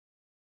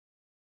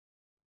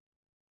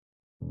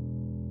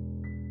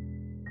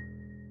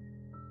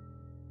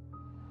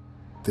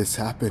This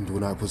happened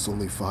when I was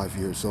only 5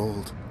 years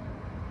old.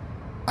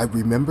 I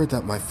remember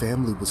that my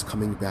family was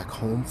coming back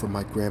home from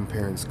my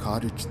grandparents'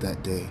 cottage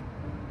that day.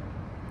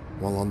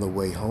 While on the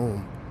way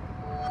home,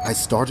 I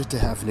started to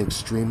have an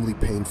extremely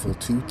painful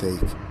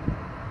toothache.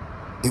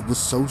 It was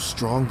so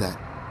strong that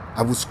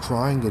I was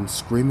crying and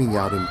screaming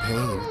out in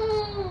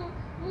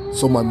pain.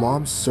 So my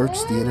mom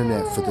searched the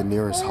internet for the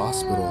nearest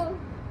hospital.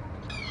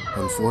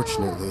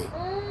 Unfortunately,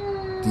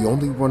 the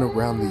only one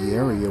around the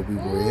area we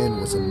were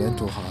in was a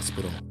mental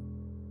hospital,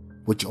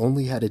 which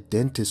only had a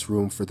dentist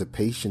room for the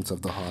patients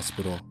of the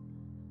hospital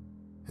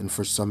and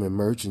for some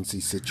emergency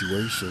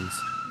situations.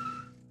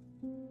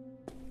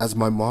 As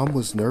my mom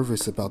was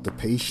nervous about the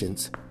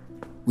patients,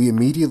 we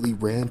immediately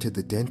ran to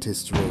the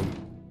dentist's room.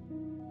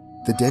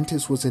 The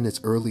dentist was in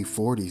his early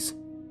 40s,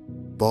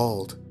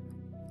 bald,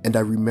 and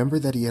I remember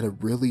that he had a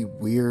really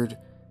weird,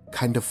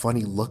 kind of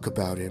funny look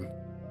about him.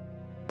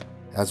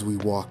 As we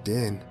walked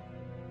in,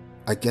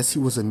 I guess he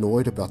was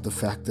annoyed about the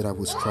fact that I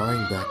was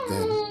crying back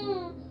then.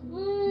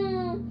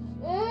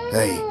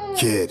 "Hey,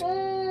 kid,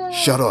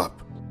 shut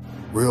up.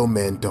 Real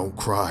men don't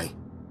cry,"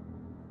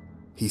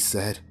 he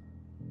said.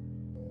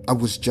 I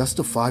was just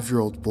a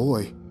 5-year-old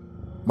boy.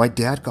 My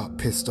dad got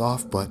pissed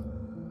off, but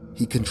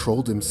he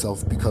controlled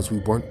himself because we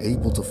weren't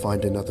able to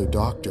find another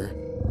doctor.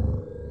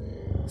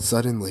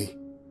 Suddenly,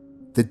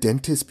 the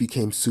dentist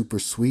became super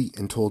sweet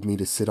and told me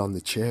to sit on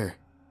the chair.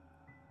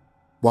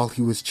 While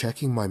he was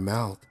checking my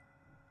mouth,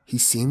 he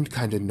seemed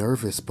kind of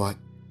nervous, but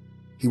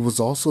he was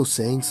also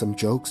saying some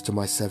jokes to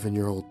my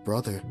 7-year-old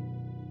brother.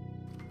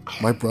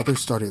 My brother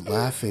started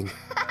laughing,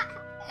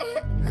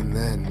 and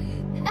then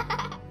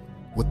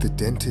what the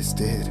dentist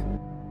did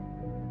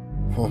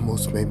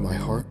almost made my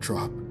heart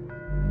drop.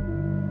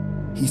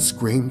 He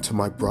screamed to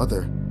my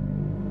brother,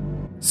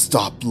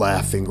 "Stop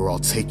laughing or I'll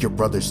take your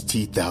brother's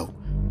teeth out,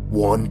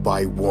 one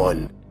by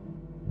one."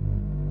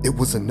 It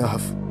was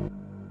enough.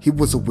 He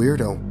was a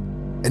weirdo,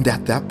 and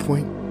at that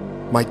point,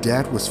 my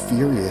dad was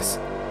furious.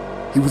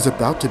 He was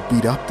about to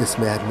beat up this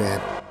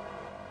madman,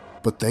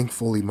 but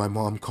thankfully my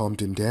mom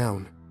calmed him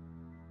down.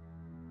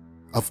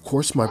 Of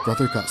course, my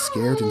brother got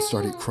scared and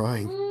started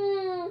crying.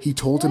 He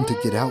told him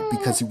to get out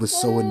because he was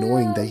so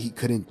annoying that he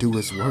couldn't do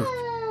his work.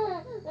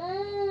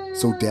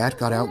 So Dad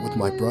got out with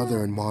my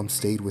brother and Mom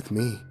stayed with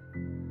me.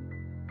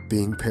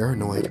 Being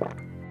paranoid,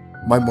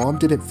 my mom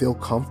didn't feel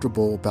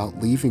comfortable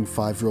about leaving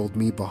 5-year-old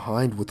me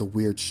behind with a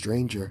weird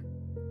stranger.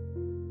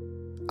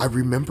 I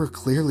remember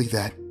clearly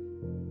that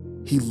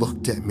he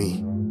looked at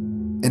me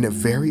in a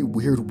very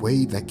weird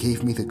way that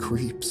gave me the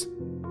creeps.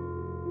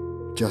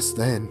 Just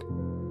then,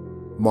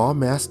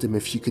 Mom asked him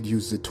if she could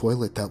use the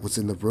toilet that was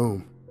in the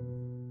room.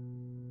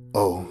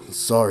 "Oh,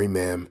 sorry,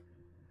 ma'am.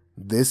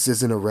 This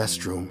isn't a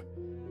restroom.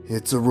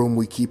 It's a room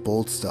we keep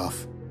old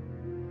stuff,"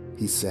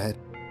 he said,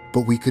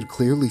 but we could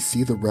clearly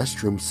see the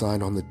restroom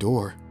sign on the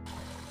door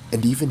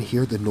and even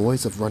hear the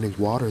noise of running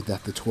water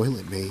that the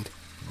toilet made.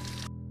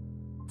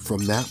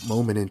 From that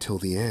moment until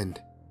the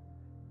end,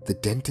 the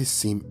dentist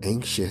seemed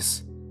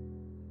anxious.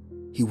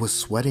 He was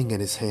sweating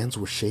and his hands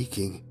were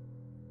shaking.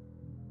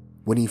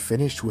 When he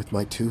finished with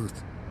my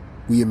tooth,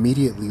 we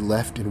immediately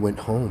left and went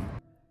home,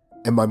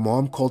 and my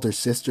mom called her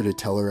sister to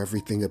tell her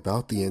everything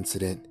about the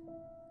incident.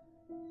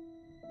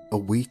 A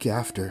week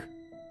after,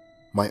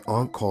 my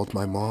aunt called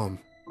my mom.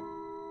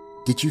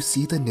 "Did you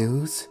see the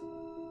news?"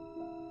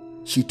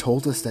 She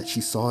told us that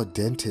she saw a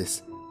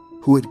dentist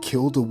who had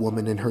killed a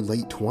woman in her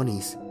late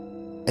 20s,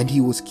 and he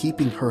was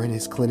keeping her in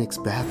his clinic's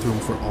bathroom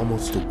for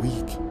almost a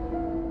week.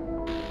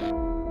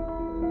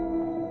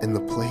 And the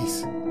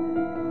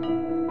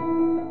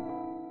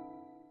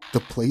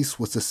place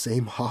was the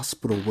same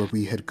hospital where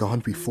we had gone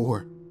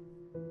before.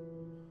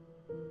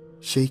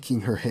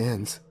 Shaking her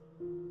hands,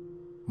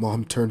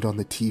 Mom turned on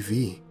the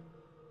TV.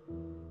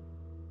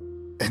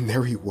 And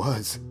there he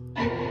was.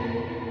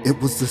 It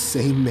was the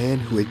same man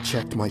who had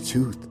checked my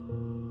tooth.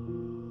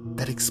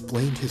 That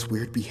explained his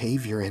weird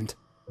behavior and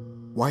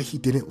why he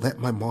didn't let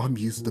my mom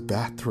use the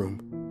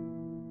bathroom.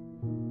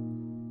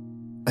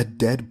 A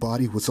dead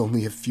body was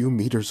only a few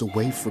meters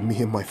away from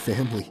me and my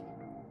family.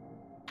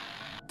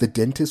 The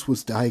dentist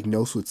was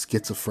diagnosed with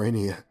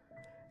schizophrenia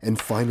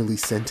and finally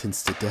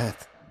sentenced to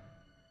death.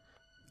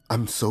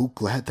 I'm so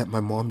glad that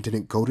my mom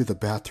didn't go to the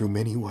bathroom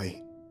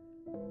anyway.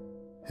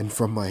 And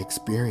from my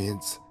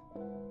experience,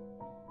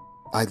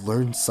 I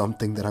learned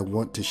something that I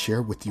want to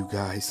share with you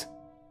guys.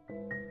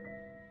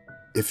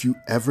 If you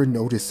ever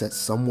notice that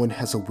someone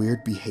has a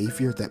weird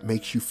behavior that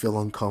makes you feel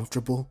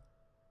uncomfortable,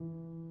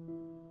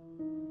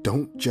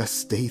 don't just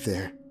stay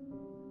there.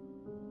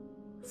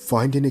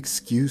 Find an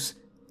excuse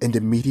and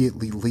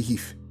immediately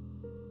leave.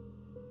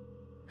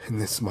 And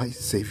this might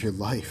save your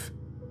life.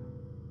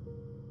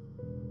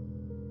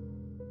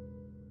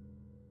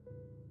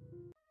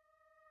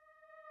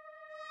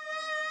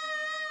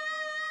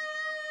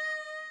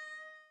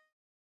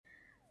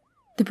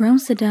 The brown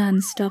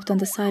sedan stopped on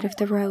the side of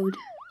the road,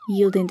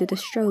 yielding to the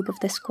strobe of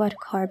the squad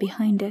car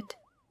behind it.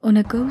 On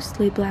a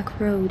ghostly black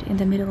road in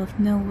the middle of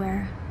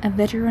nowhere, a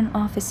veteran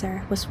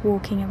officer was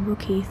walking a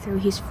rookie through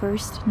his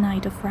first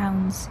night of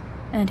rounds.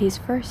 and his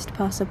first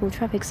possible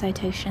traffic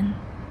citation.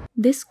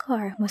 This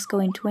car was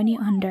going 20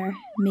 under,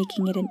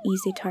 making it an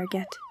easy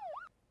target.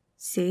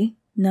 See,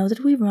 now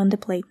that we run the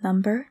plate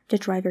number, the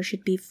driver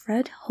should be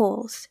Fred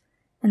Halls,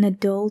 an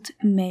adult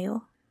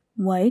male.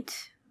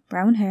 White,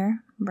 brown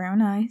hair,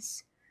 brown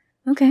eyes.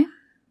 Okay,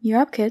 you're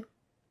up, kid.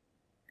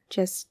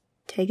 Just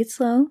take it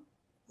slow.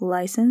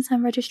 License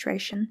and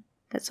registration.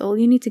 That's all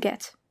you need to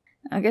get.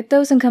 I'll get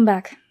those and come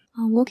back.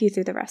 I'll walk you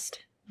through the rest.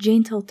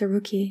 Jane told the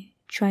rookie,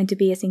 trying to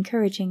be as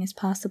encouraging as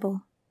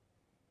possible.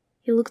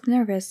 He looked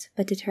nervous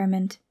but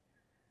determined.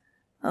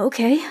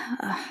 Okay,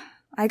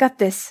 I got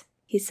this,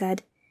 he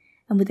said,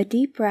 and with a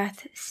deep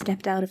breath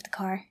stepped out of the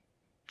car.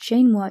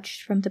 Jane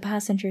watched from the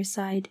passenger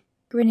side,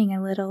 grinning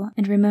a little,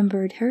 and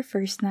remembered her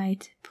first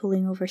night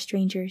pulling over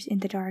strangers in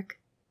the dark.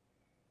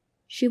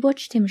 She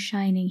watched him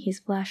shining his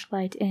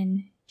flashlight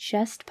in,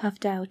 chest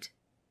puffed out.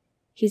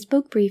 He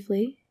spoke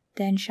briefly,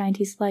 then shined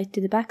his light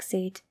to the back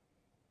seat,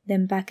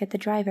 then back at the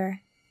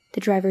driver. The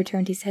driver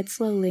turned his head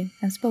slowly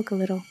and spoke a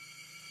little.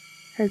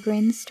 Her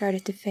grin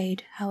started to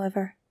fade,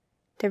 however.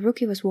 The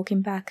rookie was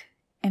walking back,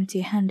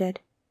 empty-handed.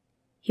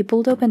 He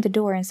pulled open the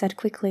door and said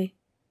quickly.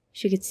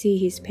 She could see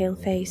his pale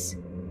face.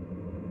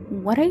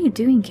 What are you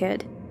doing,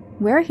 kid?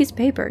 Where are his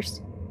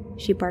papers?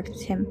 She barked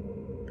at him,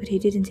 but he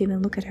didn't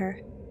even look at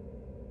her.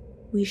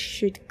 We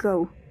should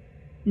go.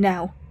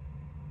 Now.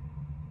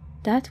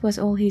 That was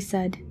all he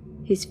said,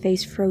 his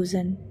face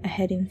frozen,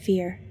 ahead in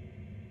fear.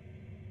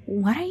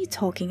 What are you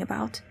talking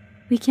about?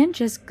 We can't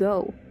just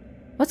go.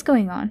 What's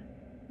going on?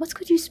 What's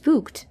got you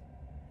spooked?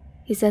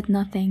 He said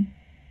nothing.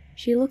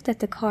 She looked at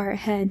the car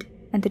ahead,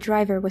 and the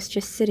driver was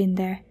just sitting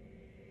there.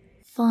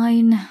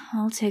 Fine,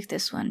 I'll take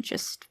this one.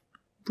 Just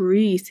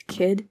breathe,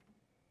 kid.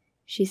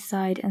 She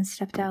sighed and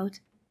stepped out.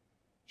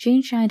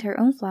 Jane shined her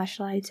own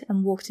flashlight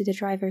and walked to the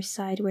driver's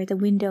side where the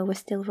window was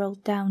still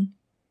rolled down.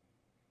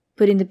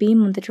 Putting the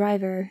beam on the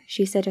driver,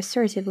 she said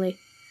assertively,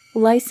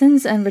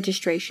 License and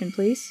registration,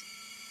 please.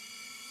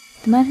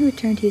 The man who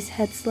turned his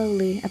head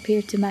slowly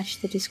appeared to match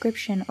the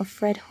description of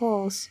Fred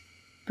Halls.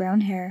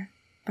 Brown hair,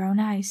 brown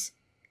eyes.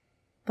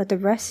 But the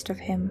rest of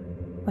him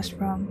was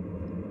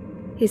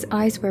wrong. His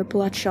eyes were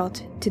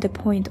bloodshot to the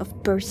point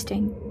of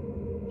bursting.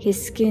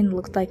 His skin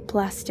looked like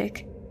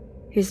plastic.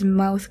 His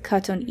mouth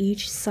cut on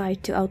each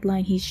side to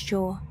outline his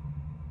jaw.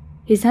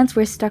 His hands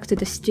were stuck to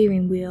the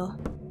steering wheel,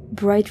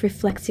 bright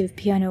reflective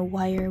piano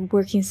wire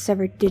working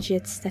severed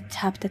digits that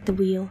tapped at the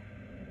wheel.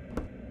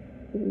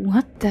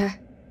 What the?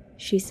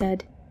 She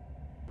said.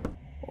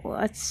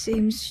 What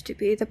seems to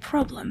be the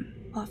problem,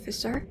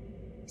 officer?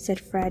 Said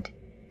Fred,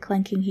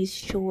 clanking his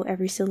jaw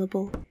every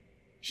syllable.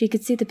 She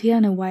could see the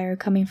piano wire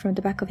coming from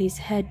the back of his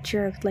head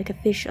jerked like a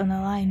fish on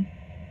a line.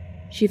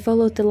 She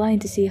followed the line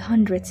to see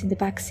hundreds in the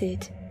back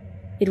seat.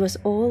 It was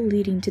all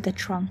leading to the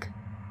trunk.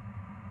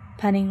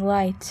 Panning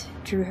light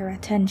drew her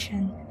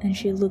attention, and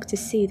she looked to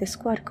see the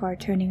squad car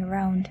turning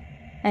around,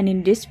 and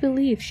in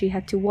disbelief she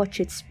had to watch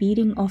it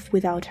speeding off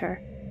without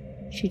her.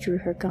 She drew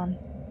her gun.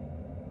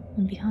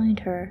 And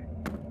behind her,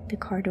 the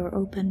car door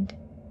opened.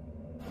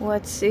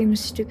 What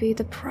seems to be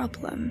the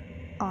problem,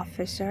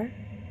 officer?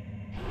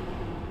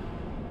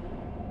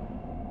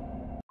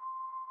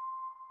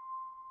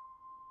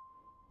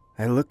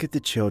 I look at the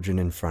children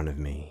in front of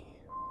me.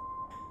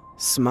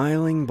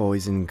 Smiling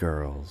boys and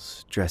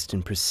girls dressed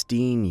in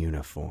pristine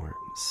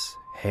uniforms,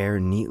 hair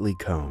neatly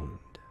combed,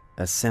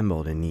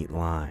 assembled in neat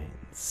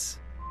lines,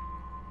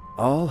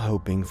 all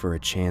hoping for a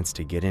chance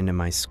to get into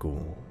my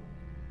school.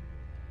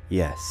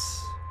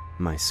 Yes,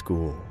 my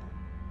school.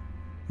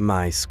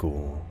 My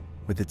school,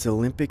 with its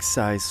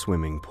Olympic-sized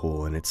swimming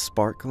pool and its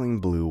sparkling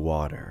blue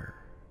water.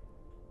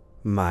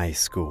 My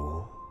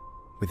school,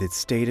 with its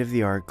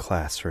state-of-the-art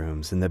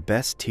classrooms and the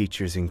best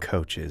teachers and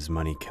coaches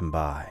money can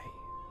buy.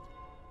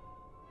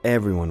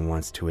 Everyone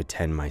wants to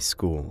attend my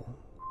school,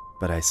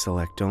 but I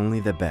select only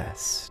the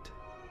best.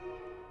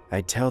 I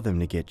tell them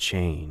to get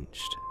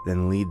changed,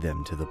 then lead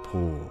them to the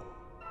pool.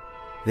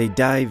 They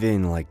dive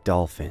in like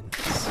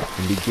dolphins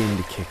and begin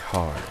to kick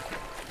hard,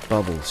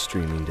 bubbles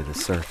streaming to the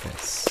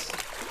surface.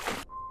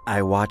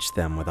 I watch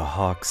them with a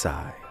hawk's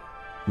eye,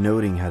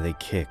 noting how they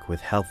kick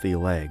with healthy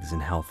legs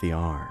and healthy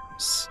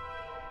arms.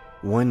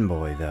 One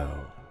boy,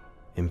 though,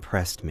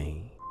 impressed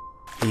me.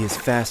 He is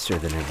faster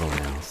than everyone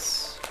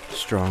else,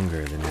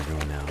 stronger than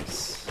everyone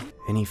else,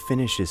 and he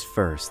finishes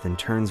first, then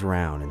turns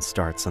around and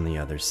starts on the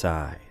other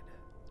side.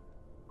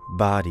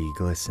 Body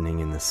glistening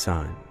in the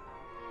sun,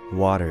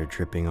 water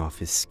dripping off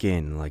his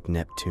skin like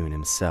Neptune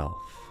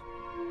himself.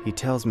 He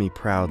tells me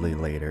proudly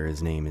later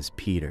his name is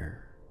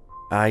Peter.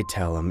 I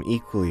tell him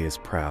equally as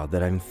proud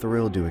that I'm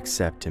thrilled to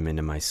accept him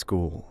into my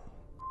school.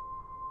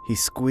 He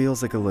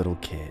squeals like a little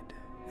kid,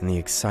 and the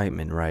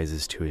excitement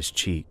rises to his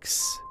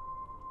cheeks.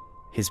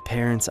 His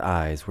parents'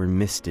 eyes were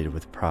misted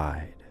with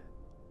pride.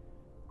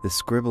 The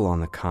scribble on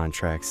the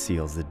contract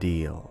seals the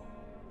deal.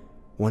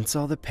 Once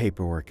all the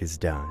paperwork is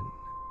done,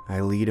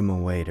 I lead him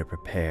away to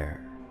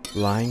prepare.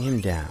 Lying him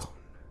down,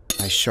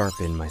 I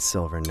sharpen my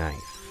silver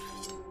knife.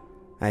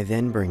 I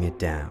then bring it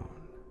down,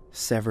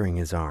 severing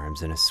his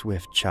arms in a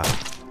swift chop.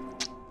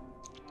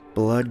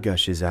 Blood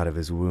gushes out of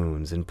his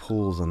wounds and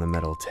pools on the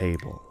metal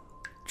table,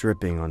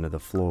 dripping onto the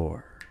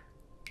floor.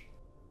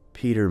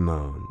 Peter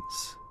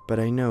moans, but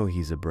I know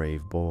he's a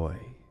brave boy.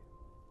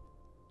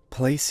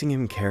 Placing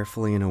him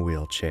carefully in a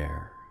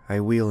wheelchair, I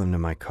wheel him to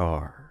my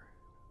car,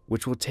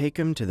 which will take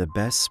him to the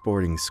best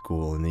sporting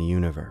school in the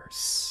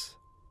universe.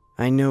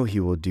 I know he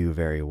will do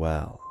very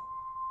well.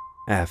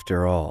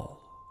 After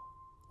all,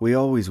 we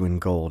always win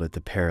gold at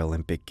the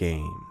Paralympic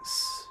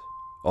Games.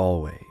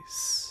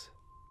 Always.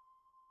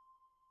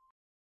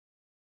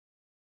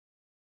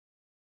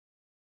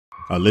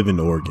 I live in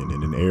Oregon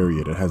in an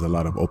area that has a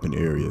lot of open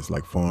areas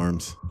like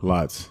farms,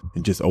 lots,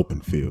 and just open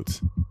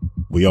fields.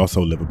 We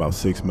also live about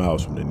 6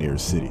 miles from the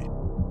nearest city.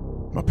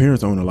 My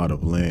parents own a lot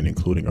of land,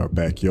 including our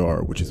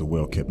backyard, which is a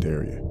well-kept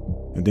area,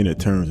 and then it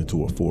turns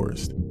into a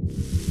forest.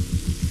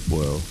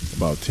 Well,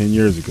 about 10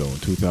 years ago in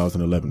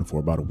 2011, for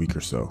about a week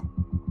or so,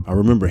 I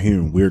remember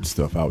hearing weird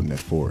stuff out in that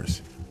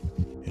forest.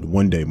 And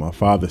one day my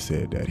father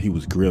said that he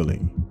was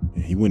grilling,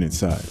 and he went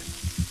inside.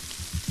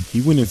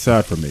 He went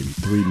inside for maybe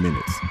 3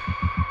 minutes.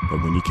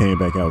 But when he came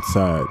back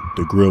outside,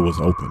 the grill was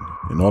open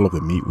and all of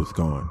the meat was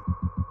gone.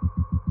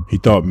 He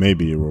thought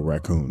maybe it were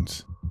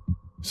raccoons.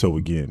 So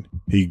again,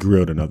 he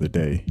grilled another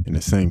day and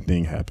the same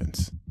thing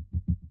happens.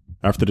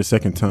 After the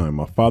second time,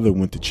 my father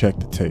went to check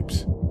the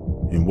tapes,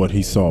 and what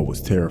he saw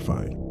was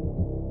terrifying.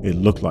 It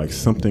looked like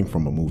something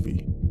from a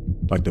movie,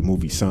 like the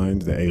movie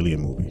Signs, the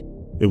Alien movie.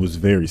 It was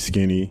very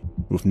skinny,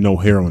 with no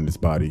hair on his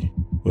body,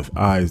 with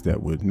eyes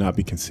that would not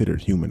be considered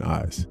human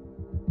eyes.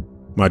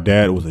 My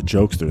dad was a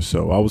jokester,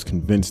 so I was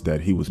convinced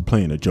that he was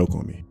playing a joke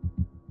on me.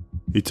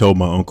 He told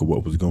my uncle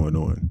what was going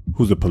on,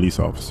 who's a police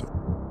officer.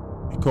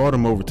 He called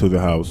him over to the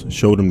house,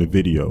 showed him the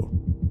video,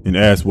 and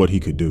asked what he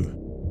could do.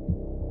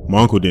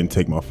 My uncle didn't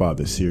take my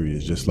father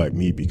serious, just like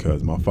me,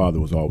 because my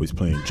father was always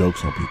playing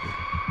jokes on people.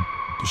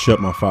 To shut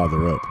my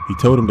father up, he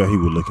told him that he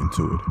would look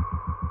into it.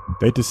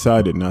 They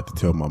decided not to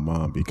tell my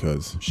mom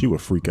because she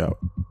would freak out.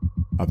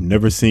 I've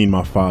never seen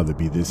my father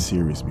be this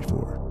serious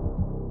before.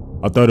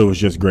 I thought it was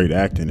just great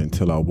acting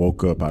until I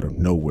woke up out of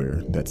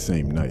nowhere that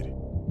same night.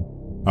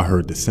 I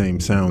heard the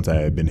same sounds I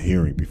had been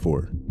hearing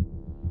before.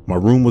 My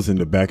room was in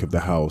the back of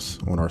the house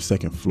on our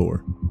second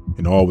floor,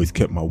 and I always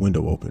kept my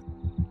window open.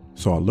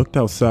 So I looked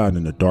outside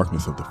in the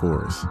darkness of the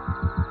forest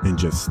and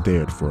just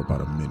stared for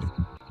about a minute.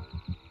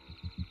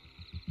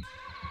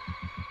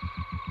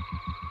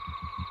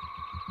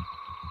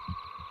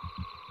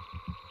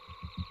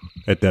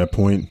 At that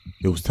point,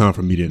 it was time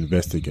for me to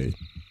investigate.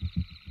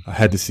 I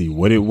had to see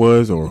what it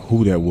was or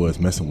who that was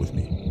messing with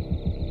me.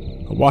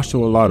 I watched a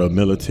lot of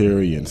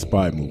military and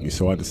spy movies,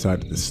 so I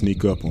decided to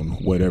sneak up on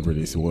whatever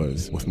this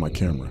was with my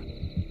camera.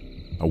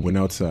 I went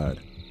outside,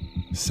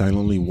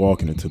 silently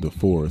walking into the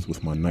forest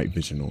with my night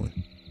vision on.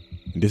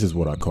 And this is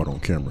what I caught on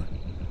camera.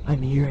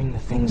 I'm hearing the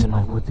things in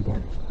my woods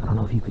again. I don't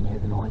know if you can hear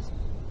the noise.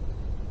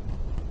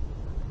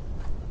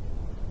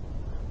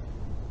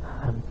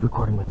 I'm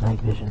recording with night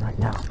vision right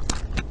now.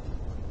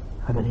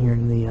 I've been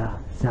hearing the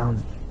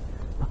sounds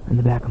in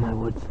the back of my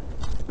woods.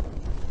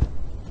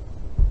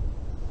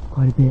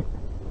 Quite a bit.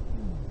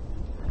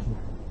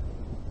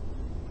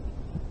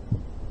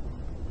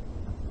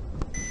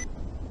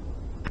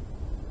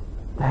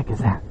 The heck is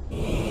that?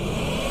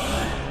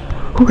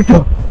 Oh my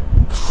god!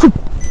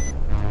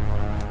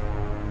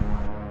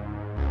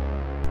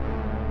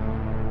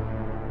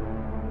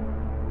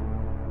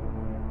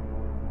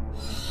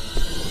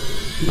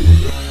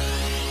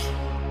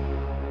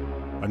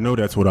 I know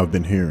that's what I've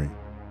been hearing,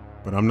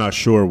 but I'm not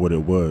sure what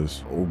it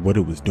was or what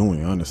it was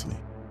doing, honestly.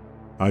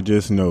 I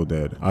just know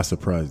that I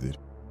surprised it.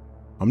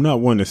 I'm not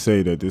one to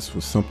say that this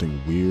was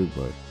something weird,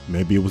 but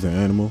maybe it was an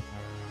animal,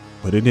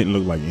 but it didn't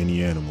look like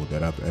any animal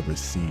that I've ever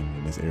seen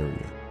in this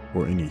area,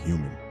 or any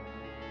human.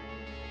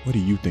 What do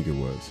you think it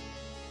was?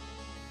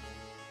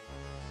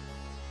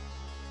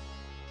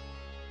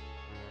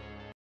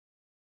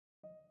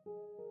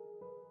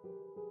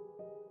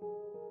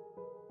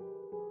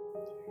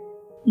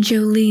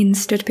 Jolene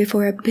stood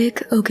before a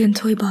big oaken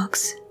toy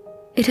box.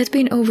 It had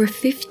been over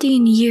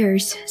 15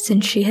 years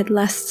since she had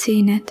last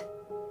seen it.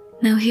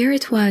 Now here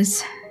it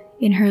was,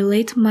 in her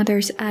late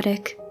mother's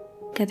attic,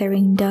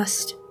 gathering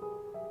dust.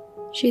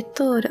 She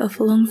thought of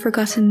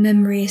long-forgotten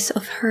memories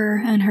of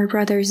her and her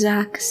brother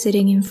Zach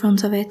sitting in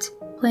front of it,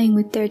 playing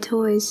with their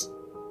toys.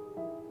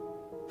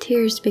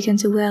 Tears began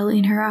to well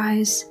in her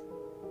eyes.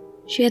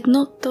 She had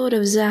not thought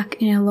of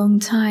Zach in a long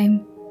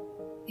time.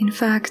 In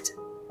fact,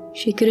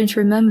 she couldn't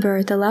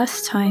remember the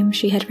last time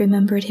she had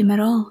remembered him at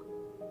all.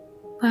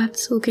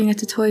 But looking at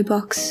the toy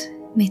box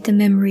made the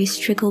memories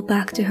trickle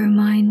back to her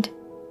mind.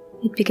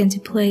 It began to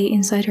play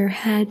inside her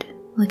head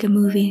like a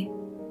movie.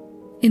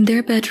 In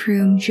their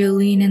bedroom,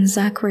 Jolene and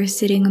Zach were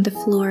sitting on the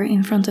floor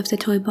in front of the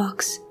toy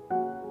box.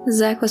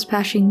 Zach was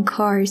bashing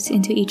cars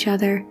into each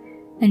other,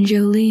 and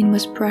Jolene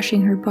was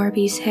brushing her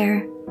Barbie's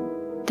hair.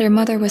 Their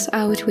mother was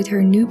out with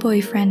her new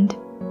boyfriend,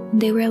 and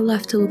they were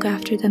left to look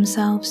after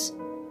themselves.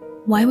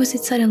 Why was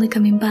it suddenly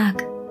coming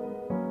back?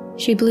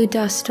 She blew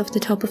dust off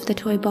the top of the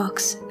toy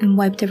box and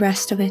wiped the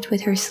rest of it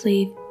with her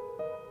sleeve.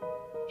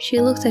 She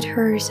looked at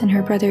hers and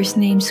her brother's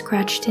name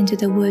scratched into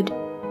the wood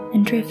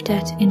and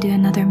drifted into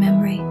another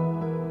memory.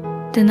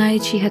 The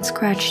night she had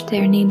scratched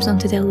their names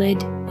onto the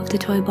lid of the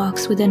toy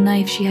box with a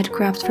knife she had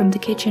grabbed from the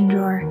kitchen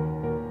drawer.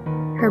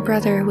 Her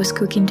brother was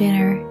cooking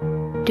dinner,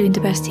 doing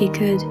the best he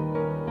could.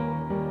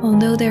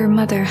 Although their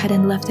mother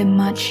hadn't left them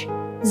much,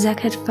 Zach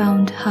had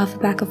found half a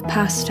bag of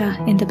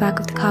pasta in the back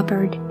of the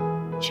cupboard,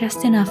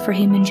 just enough for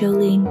him and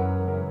Jolene.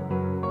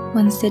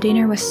 Once the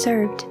dinner was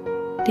served,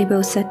 they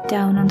both sat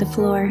down on the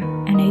floor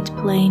and ate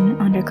plain,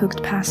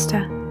 undercooked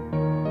pasta.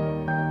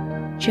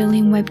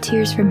 Jolene wiped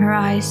tears from her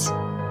eyes.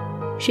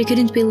 She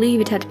couldn't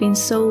believe it had been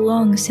so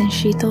long since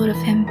she thought of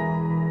him.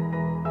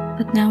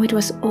 But now it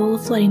was all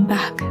flooding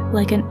back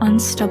like an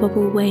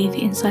unstoppable wave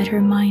inside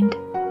her mind.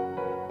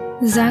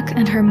 Zach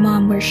and her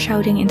mom were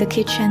shouting in the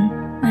kitchen,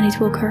 and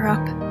it woke her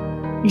up.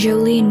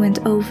 Jolene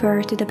went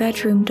over to the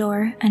bedroom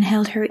door and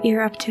held her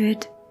ear up to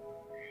it.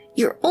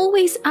 "You're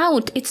always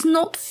out! It's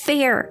not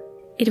fair!"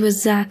 It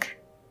was Zach.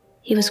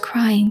 He was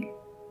crying.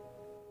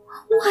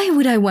 "Why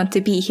would I want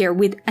to be here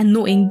with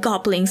annoying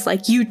goblins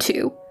like you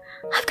two?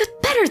 I've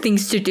got better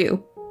things to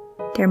do!"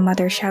 their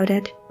mother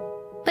shouted.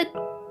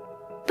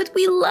 But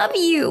we love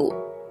you!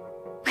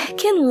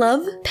 Can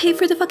love pay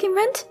for the fucking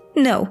rent?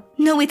 No,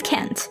 it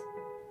can't.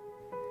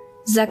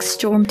 Zach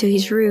stormed to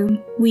his room,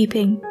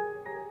 weeping,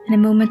 and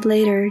a moment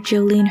later,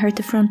 Jolene heard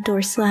the front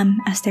door slam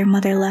as their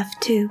mother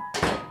left too.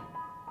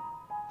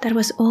 That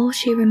was all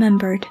she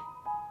remembered.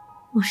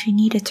 All she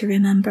needed to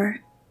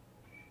remember.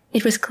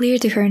 It was clear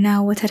to her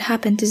now what had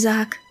happened to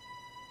Zach.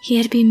 He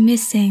had been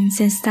missing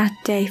since that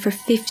day for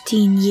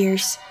 15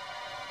 years.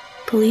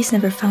 Police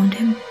never found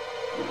him.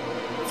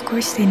 Of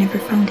course they never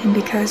found him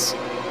because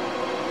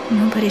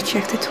nobody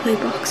checked the toy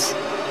box.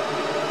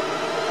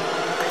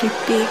 Could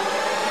it be?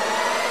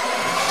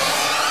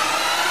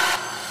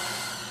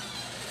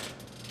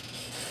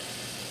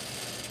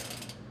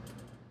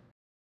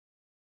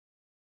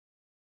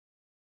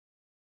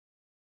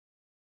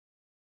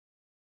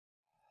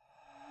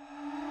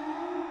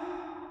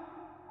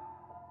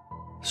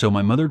 So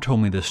my mother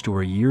told me this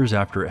story years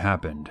after it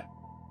happened.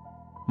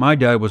 My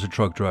dad was a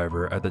truck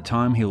driver at the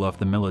time he left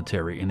the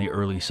military in the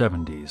early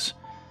 70s.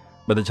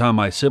 By the time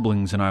my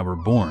siblings and I were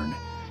born,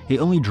 he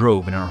only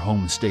drove in our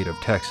home state of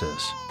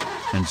Texas,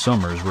 and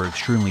summers were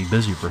extremely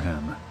busy for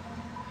him.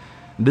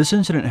 This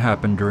incident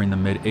happened during the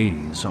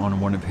mid-80s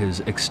on one of his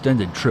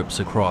extended trips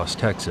across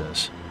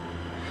Texas.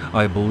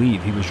 I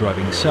believe he was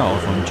driving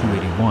south on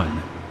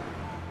 281.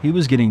 He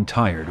was getting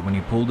tired when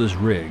he pulled his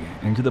rig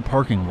into the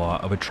parking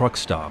lot of a truck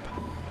stop.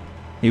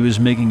 He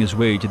was making his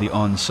way to the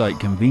on-site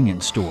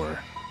convenience store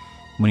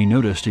when he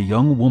noticed a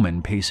young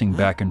woman pacing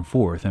back and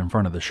forth in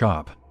front of the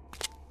shop.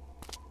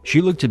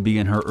 She looked to be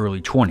in her early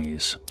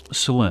 20s,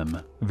 slim,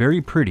 very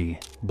pretty,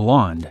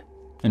 blonde,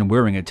 and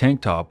wearing a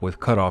tank top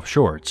with cut-off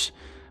shorts,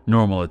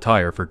 normal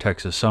attire for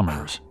Texas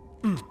summers.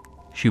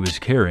 She was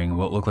carrying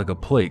what looked like a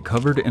plate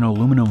covered in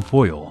aluminum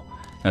foil,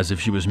 as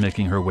if she was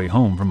making her way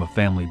home from a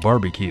family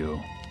barbecue.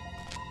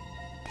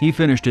 He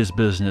finished his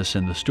business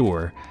in the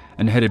store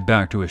and headed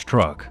back to his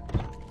truck.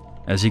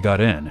 As he got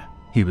in,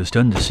 he was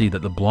stunned to see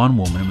that the blonde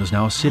woman was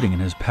now sitting in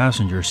his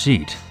passenger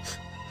seat.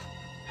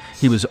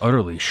 He was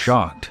utterly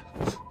shocked.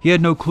 He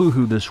had no clue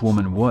who this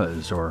woman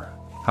was or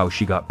how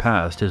she got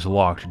past his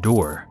locked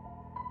door.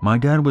 My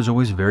dad was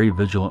always very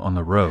vigilant on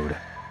the road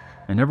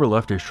and never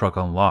left his truck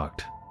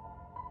unlocked.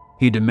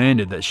 He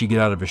demanded that she get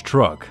out of his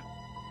truck.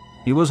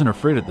 He wasn't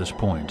afraid at this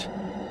point,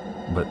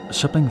 but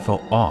something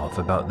felt off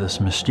about this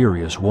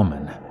mysterious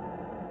woman.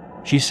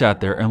 She sat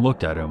there and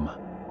looked at him,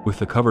 with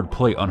the covered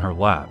plate on her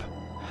lap,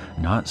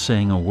 not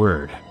saying a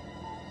word.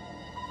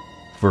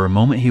 For a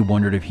moment he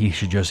wondered if he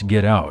should just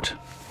get out,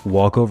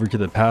 walk over to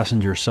the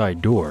passenger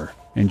side door,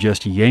 and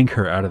just yank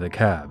her out of the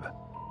cab.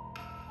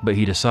 But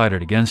he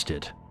decided against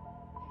it.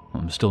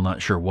 I'm still not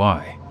sure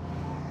why.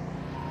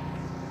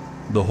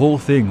 The whole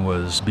thing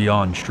was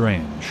beyond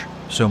strange,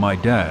 so my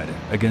dad,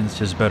 against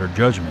his better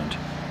judgment,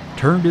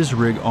 turned his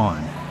rig on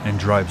and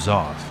drives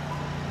off,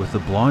 with the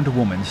blonde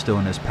woman still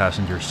in his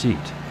passenger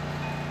seat.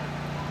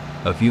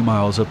 A few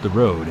miles up the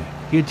road,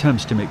 he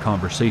attempts to make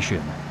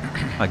conversation.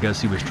 I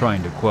guess he was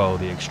trying to quell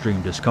the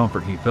extreme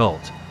discomfort he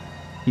felt.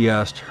 He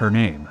asked her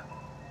name,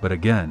 but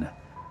again,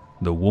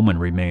 the woman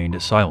remained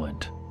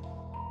silent.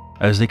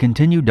 As they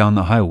continued down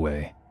the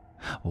highway,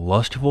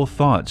 lustful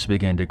thoughts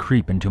began to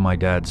creep into my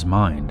dad's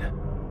mind.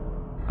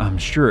 I'm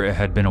sure it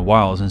had been a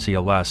while since he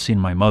had last seen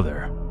my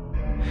mother.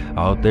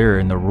 Out there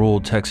in the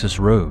rural Texas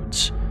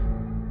roads,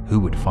 who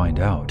would find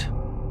out?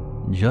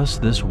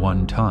 Just this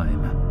one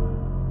time.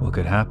 What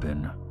could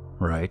happen,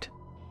 right?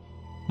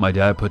 My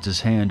dad puts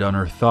his hand on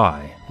her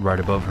thigh, right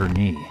above her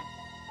knee.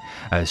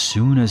 As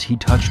soon as he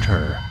touched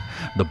her,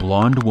 the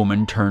blonde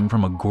woman turned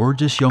from a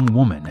gorgeous young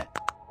woman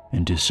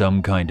into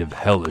some kind of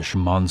hellish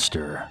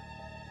monster.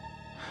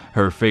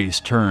 Her face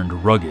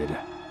turned rugged,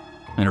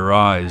 and her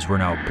eyes were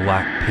now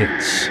black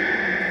pits.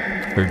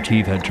 Her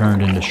teeth had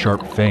turned into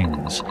sharp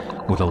fangs,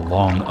 with a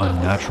long,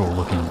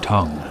 unnatural-looking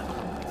tongue.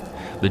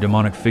 The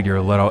demonic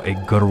figure let out a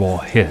guttural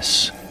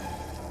hiss.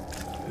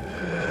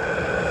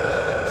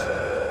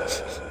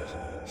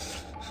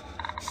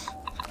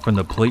 From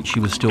the plate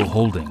she was still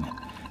holding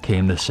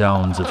came the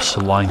sounds of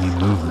slimy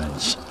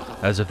movements,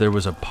 as if there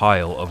was a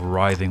pile of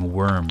writhing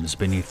worms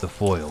beneath the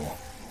foil.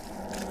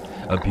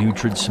 A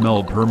putrid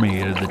smell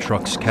permeated the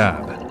truck's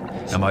cab,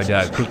 and my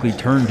dad quickly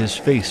turned his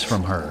face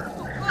from her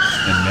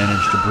and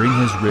managed to bring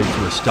his rig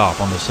to a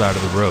stop on the side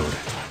of the road.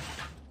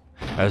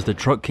 As the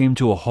truck came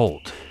to a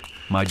halt,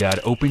 my dad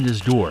opened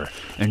his door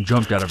and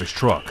jumped out of his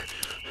truck.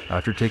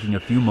 After taking a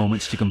few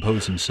moments to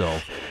compose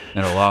himself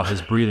and allow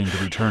his breathing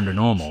to return to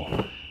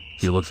normal,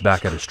 he looked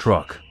back at his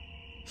truck.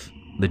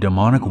 The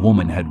demonic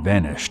woman had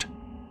vanished.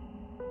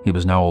 He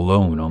was now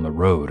alone on the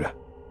road.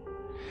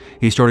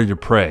 He started to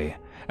pray,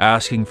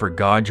 asking for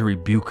God to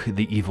rebuke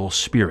the evil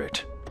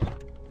spirit.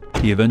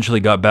 He eventually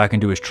got back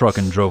into his truck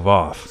and drove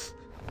off.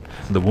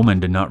 The woman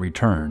did not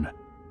return.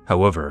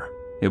 However,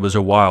 it was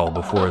a while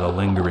before the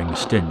lingering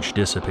stench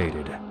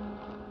dissipated.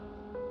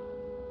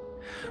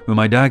 When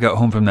my dad got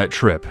home from that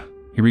trip,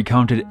 he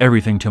recounted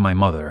everything to my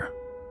mother.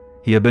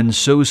 He had been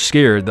so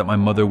scared that my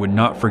mother would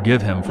not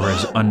forgive him for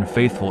his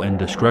unfaithful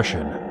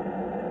indiscretion.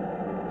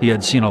 He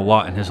had seen a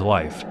lot in his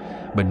life,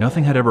 but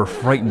nothing had ever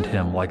frightened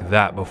him like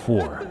that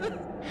before.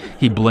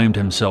 He blamed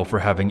himself for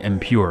having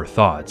impure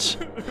thoughts,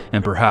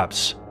 and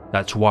perhaps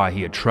that's why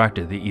he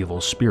attracted the evil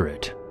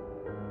spirit.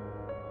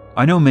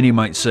 I know many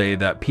might say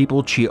that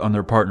people cheat on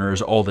their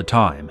partners all the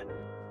time,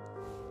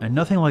 and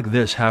nothing like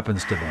this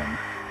happens to them.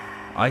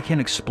 I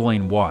can't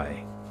explain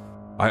why.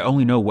 I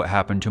only know what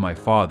happened to my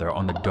father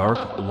on the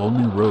dark,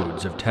 lonely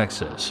roads of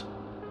Texas.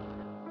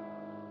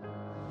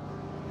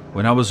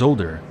 When I was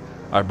older,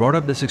 I brought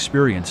up this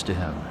experience to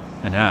him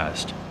and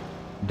asked,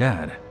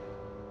 "Dad,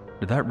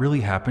 did that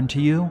really happen to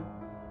you?"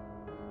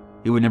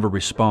 He would never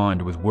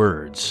respond with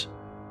words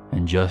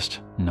and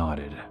just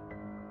nodded.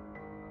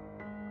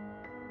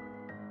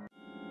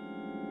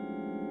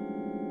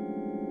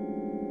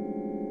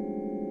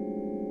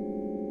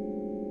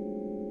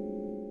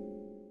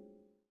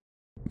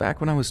 Back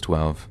when I was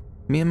 12,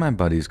 me and my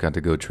buddies got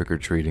to go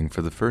trick-or-treating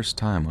for the first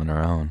time on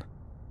our own.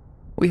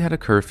 We had a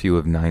curfew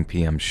of 9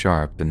 p.m.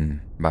 sharp, and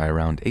by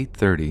around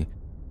 8:30,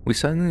 we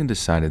suddenly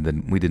decided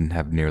that we didn't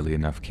have nearly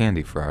enough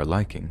candy for our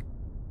liking.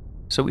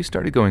 So we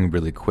started going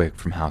really quick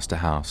from house to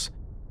house,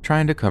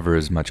 trying to cover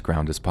as much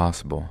ground as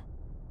possible.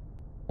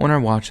 When our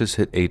watches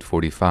hit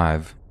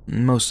 8:45,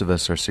 most of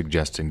us are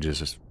suggesting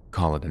just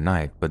call it a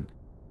night, but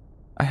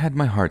I had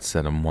my heart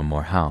set on one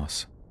more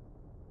house.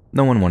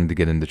 No one wanted to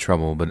get into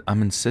trouble, but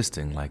I'm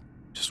insisting, like,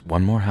 just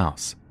one more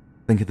house.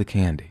 Think of the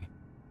candy.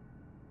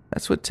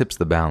 That's what tips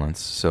the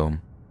balance, so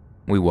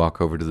we walk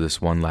over to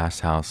this one last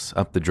house,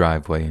 up the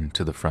driveway and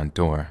to the front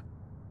door.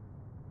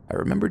 I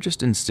remember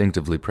just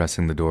instinctively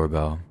pressing the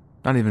doorbell,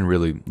 not even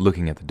really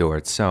looking at the door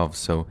itself,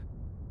 so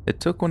it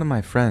took one of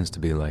my friends to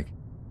be like,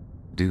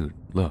 "Dude,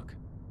 look."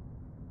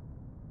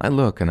 I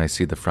look and I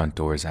see the front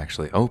door is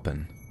actually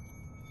open.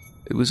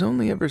 It was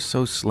only ever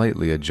so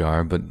slightly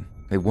ajar, but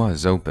it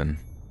was open.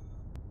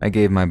 I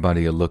gave my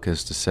buddy a look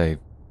as to say,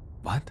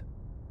 "What?"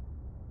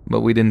 But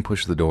we didn't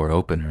push the door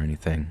open or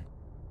anything.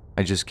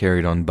 I just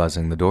carried on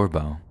buzzing the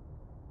doorbell,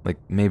 like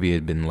maybe it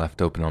had been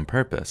left open on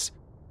purpose.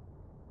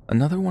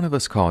 Another one of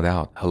us called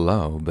out,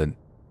 "Hello," but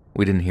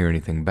we didn't hear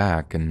anything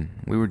back, and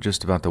we were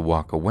just about to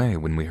walk away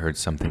when we heard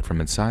something from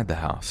inside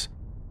the house.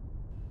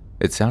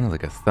 It sounded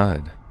like a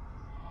thud,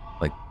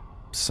 like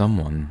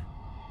someone,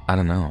 I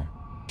don't know,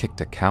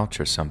 kicked a couch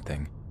or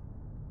something.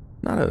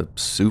 Not a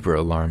super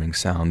alarming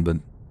sound, but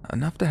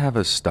enough to have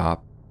us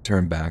stop,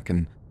 turn back,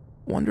 and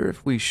wonder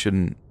if we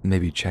shouldn't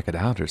maybe check it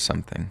out or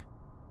something.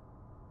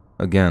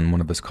 Again,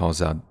 one of us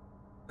calls out,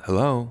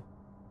 "Hello?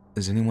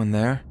 Is anyone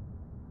there?"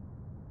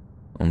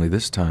 Only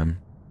this time,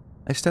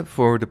 I stepped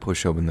forward to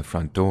push open the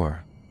front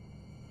door.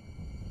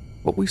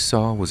 What we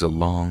saw was a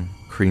long,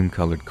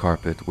 cream-colored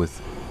carpet with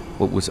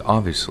what was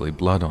obviously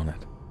blood on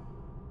it.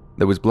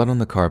 There was blood on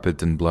the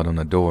carpet and blood on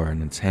the door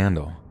and its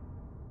handle.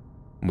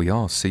 We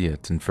all see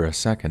it, and for a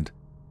second,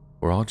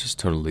 we're all just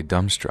totally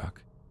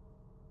dumbstruck.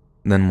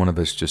 Then one of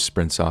us just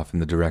sprints off in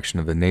the direction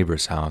of a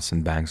neighbor's house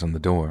and bangs on the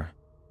door.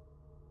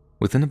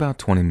 Within about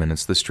 20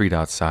 minutes, the street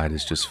outside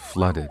is just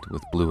flooded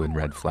with blue and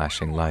red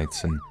flashing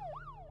lights, and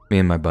me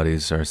and my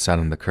buddies are sat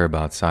on the curb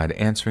outside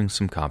answering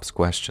some cops'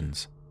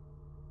 questions.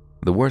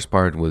 The worst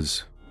part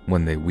was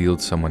when they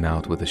wheeled someone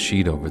out with a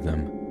sheet over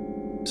them,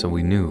 so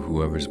we knew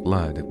whoever's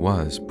blood it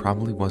was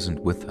probably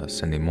wasn't with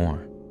us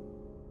anymore.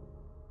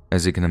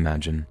 As you can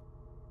imagine,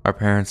 our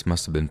parents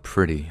must have been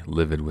pretty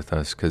livid with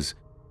us because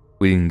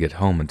we didn't get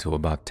home until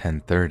about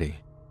 10:30.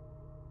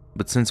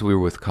 But since we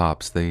were with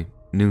cops, they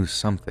knew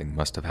something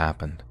must have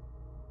happened.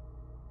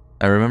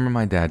 I remember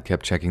my dad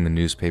kept checking the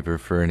newspaper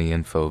for any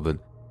info, but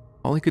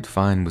all he could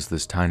find was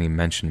this tiny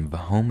mention of a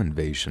home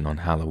invasion on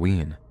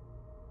Halloween.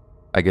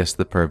 I guess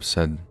the perps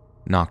had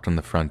knocked on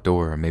the front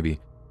door or maybe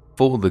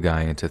fooled the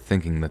guy into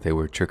thinking that they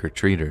were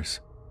trick-or-treaters.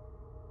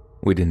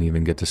 We didn't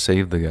even get to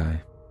save the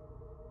guy.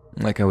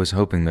 Like I was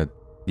hoping that,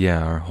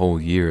 yeah, our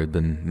whole year had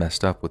been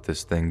messed up with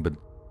this thing, but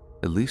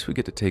at least we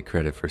get to take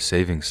credit for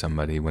saving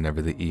somebody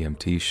whenever the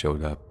EMT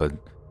showed up, but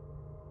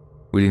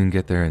we didn't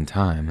get there in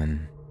time,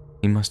 and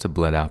he must have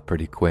bled out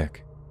pretty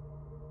quick.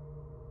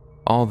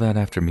 All that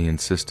after me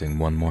insisting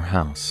one more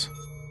house.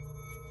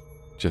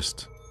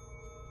 Just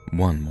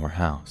one more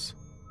house.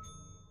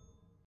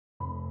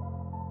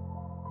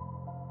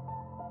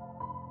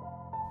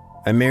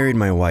 I married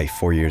my wife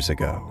 4 years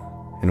ago,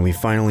 and we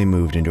finally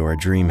moved into our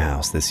dream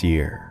house this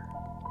year.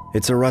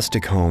 It's a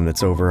rustic home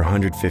that's over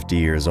 150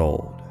 years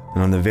old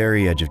and on the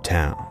very edge of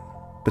town,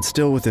 but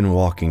still within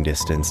walking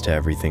distance to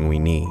everything we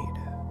need.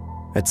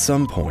 At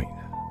some point,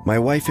 my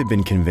wife had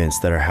been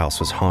convinced that our house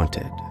was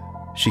haunted.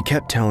 She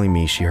kept telling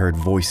me she heard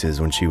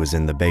voices when she was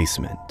in the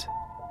basement.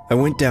 I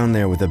went down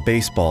there with a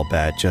baseball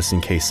bat just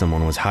in case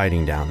someone was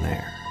hiding down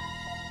there.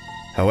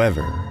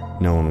 However,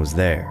 no one was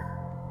there.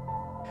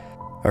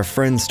 Our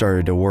friends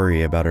started to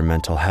worry about her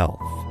mental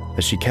health,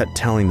 as she kept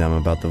telling them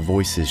about the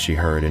voices she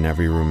heard in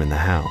every room in the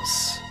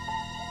house.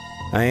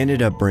 I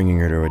ended up bringing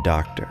her to a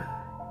doctor,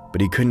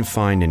 but he couldn't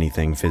find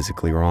anything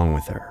physically wrong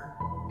with her.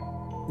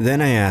 Then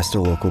I asked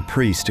a local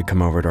priest to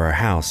come over to our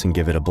house and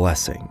give it a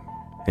blessing,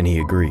 and he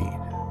agreed.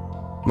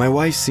 My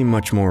wife seemed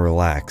much more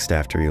relaxed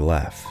after he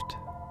left.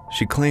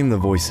 She claimed the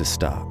voices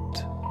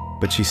stopped,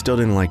 but she still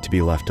didn't like to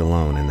be left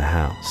alone in the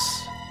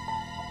house.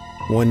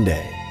 One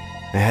day,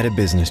 I had a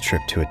business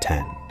trip to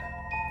attend,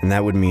 and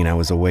that would mean I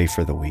was away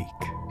for the week.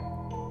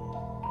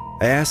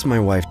 I asked my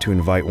wife to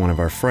invite one of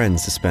our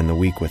friends to spend the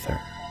week with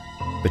her,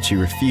 but she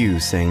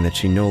refused, saying that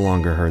she no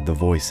longer heard the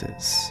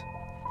voices.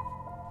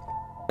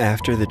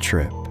 After the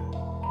trip,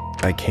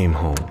 I came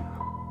home,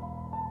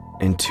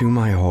 and to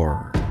my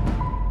horror,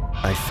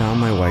 I found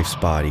my wife's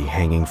body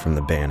hanging from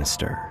the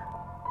banister.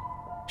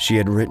 She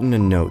had written a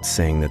note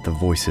saying that the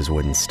voices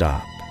wouldn't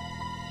stop.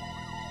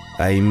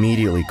 I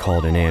immediately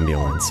called an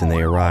ambulance and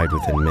they arrived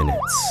within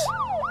minutes.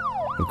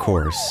 Of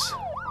course,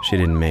 she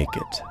didn't make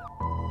it.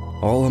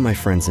 All of my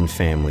friends and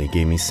family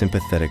gave me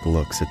sympathetic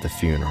looks at the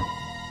funeral,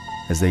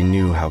 as they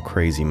knew how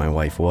crazy my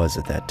wife was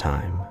at that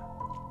time.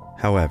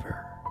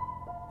 However,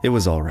 it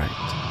was all right.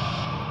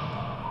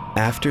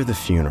 After the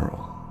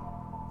funeral,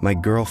 my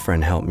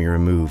girlfriend helped me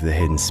remove the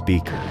hidden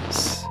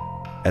speakers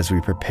as we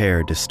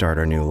prepared to start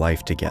our new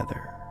life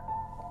together.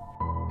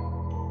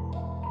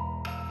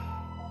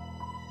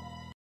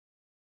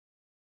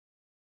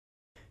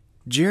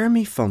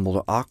 Jeremy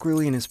fumbled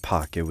awkwardly in his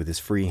pocket with his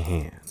free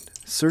hand,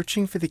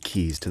 searching for the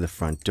keys to the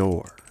front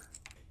door.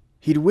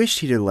 He'd wished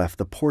he'd have left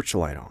the porch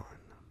light on,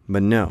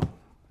 but no,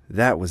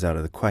 that was out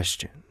of the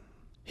question.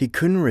 He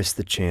couldn't risk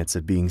the chance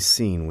of being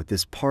seen with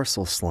this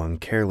parcel slung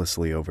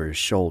carelessly over his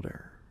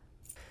shoulder.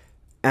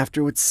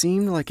 After what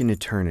seemed like an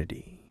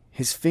eternity,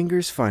 his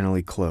fingers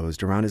finally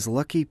closed around his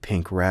lucky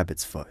pink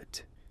rabbit's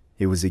foot.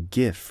 It was a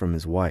gift from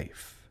his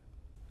wife.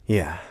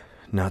 Yeah,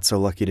 not so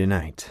lucky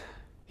tonight,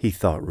 he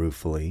thought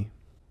ruefully.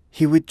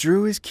 He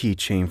withdrew his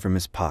keychain from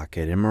his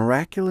pocket and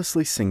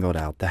miraculously singled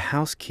out the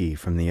house key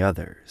from the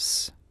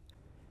others.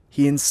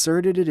 He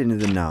inserted it into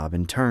the knob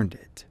and turned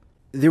it.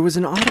 There was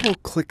an audible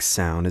click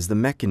sound as the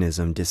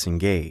mechanism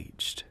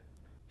disengaged.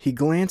 He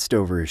glanced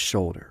over his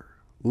shoulder,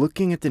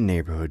 looking at the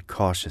neighborhood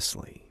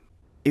cautiously.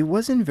 It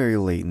wasn't very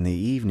late in the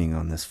evening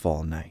on this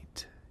fall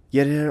night,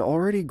 yet it had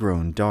already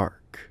grown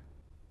dark.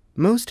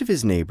 Most of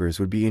his neighbors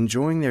would be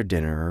enjoying their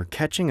dinner or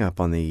catching up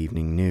on the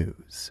evening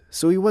news,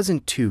 so he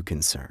wasn't too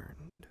concerned.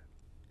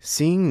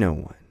 Seeing no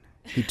one,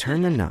 he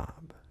turned the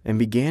knob and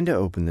began to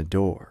open the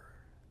door,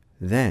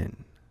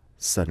 then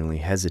suddenly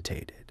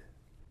hesitated.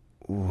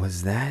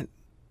 Was that?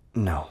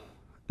 No,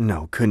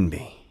 couldn't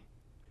be.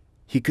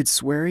 He could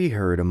swear he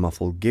heard a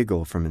muffled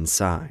giggle from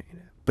inside,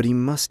 but he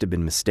must have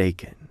been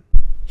mistaken.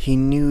 He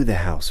knew the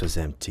house was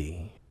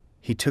empty.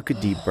 He took a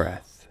deep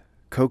breath,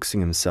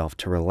 coaxing himself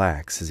to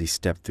relax as he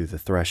stepped through the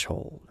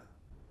threshold.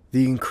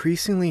 The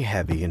increasingly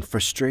heavy and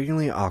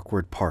frustratingly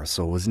awkward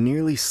parcel was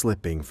nearly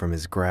slipping from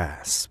his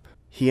grasp.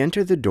 He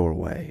entered the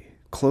doorway,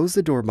 closed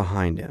the door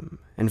behind him,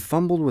 and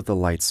fumbled with the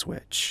light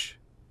switch.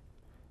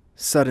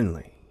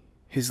 Suddenly,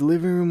 his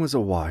living room was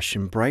awash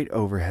in bright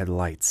overhead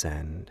lights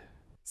and...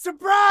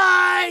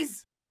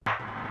 Surprise!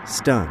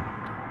 Stunned,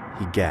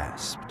 he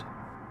gasped.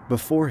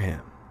 Before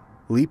him,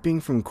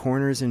 leaping from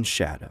corners and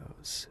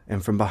shadows,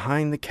 and from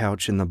behind the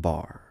couch in the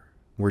bar,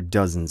 were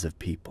dozens of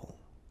people.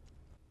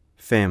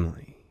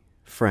 Family,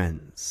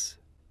 friends,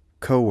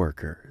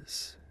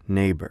 co-workers,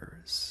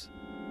 neighbors.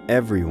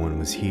 Everyone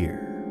was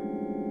here.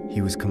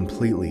 He was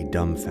completely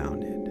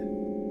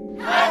dumbfounded.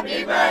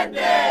 Happy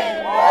birthday!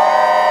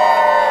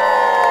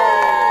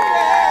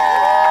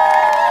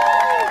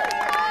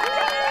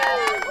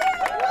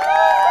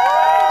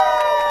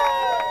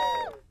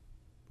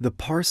 The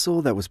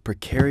parcel that was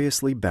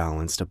precariously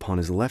balanced upon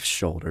his left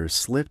shoulder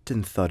slipped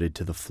and thudded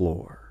to the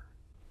floor.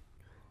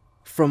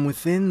 From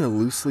within the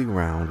loosely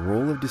round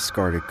roll of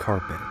discarded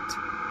carpet,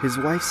 his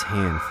wife's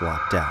hand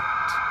flopped out,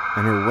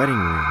 and her wedding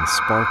ring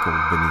sparkled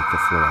beneath the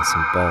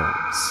fluorescent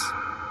bulbs.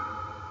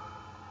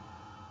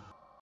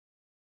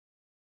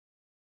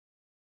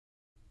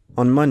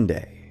 On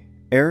Monday,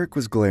 Eric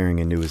was glaring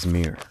into his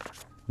mirror,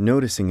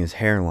 noticing his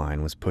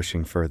hairline was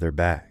pushing further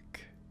back.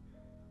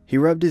 He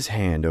rubbed his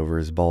hand over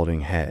his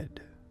balding head.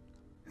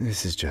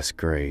 This is just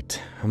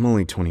great. I'm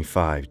only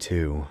 25,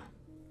 too.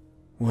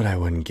 What I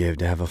wouldn't give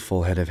to have a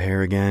full head of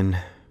hair again.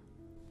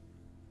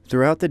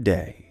 Throughout the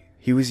day,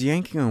 he was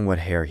yanking on what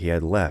hair he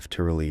had left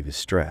to relieve his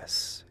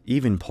stress,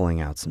 even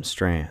pulling out some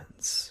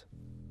strands.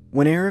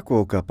 When Eric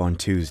woke up on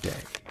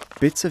Tuesday,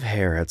 bits of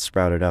hair had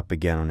sprouted up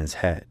again on his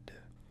head.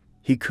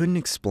 He couldn't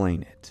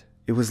explain it.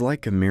 It was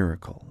like a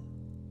miracle.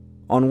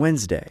 On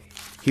Wednesday,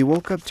 he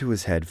woke up to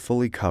his head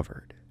fully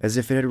covered, as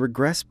if it had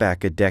regressed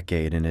back a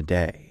decade in a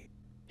day.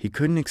 He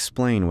couldn't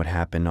explain what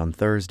happened on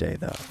Thursday,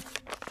 though.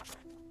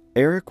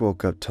 Eric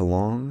woke up to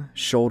long,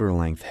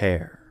 shoulder-length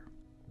hair.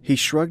 He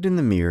shrugged in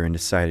the mirror and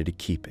decided to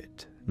keep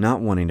it, not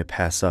wanting to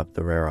pass up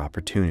the rare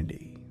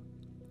opportunity.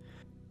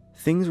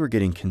 Things were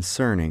getting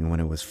concerning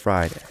when it was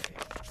Friday.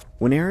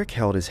 When Eric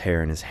held his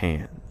hair in his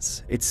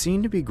hands, it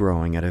seemed to be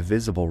growing at a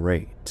visible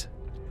rate.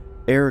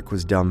 Eric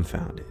was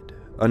dumbfounded,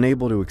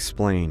 unable to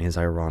explain his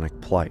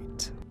ironic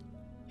plight.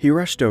 He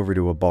rushed over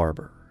to a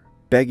barber,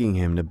 begging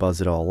him to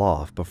buzz it all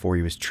off before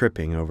he was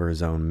tripping over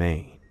his own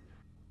mane.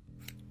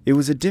 It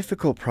was a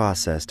difficult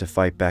process to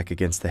fight back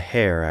against the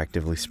hair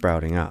actively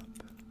sprouting up,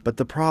 but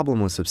the problem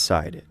was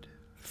subsided,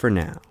 for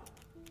now.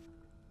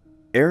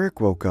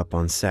 Eric woke up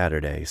on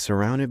Saturday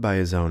surrounded by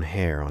his own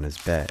hair on his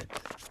bed.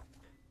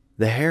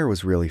 The hair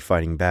was really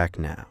fighting back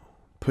now,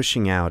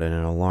 pushing out at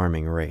an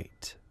alarming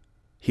rate.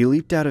 He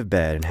leaped out of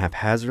bed and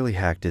haphazardly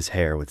hacked his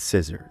hair with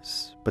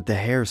scissors, but the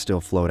hair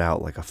still flowed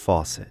out like a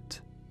faucet.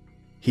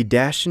 He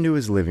dashed into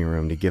his living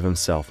room to give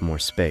himself more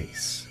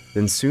space,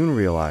 then soon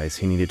realized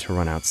he needed to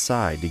run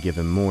outside to give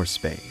him more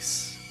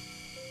space.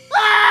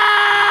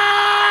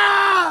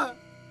 Ah!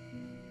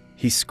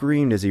 He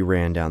screamed as he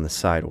ran down the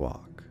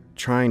sidewalk,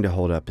 trying to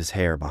hold up his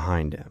hair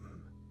behind him.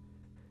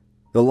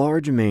 The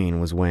large mane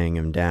was weighing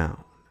him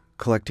down,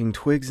 collecting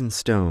twigs and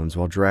stones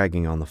while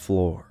dragging on the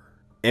floor.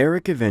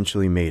 Eric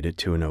eventually made it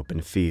to an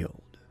open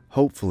field,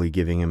 hopefully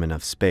giving him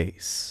enough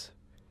space.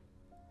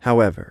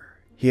 However,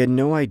 he had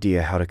no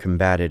idea how to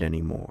combat it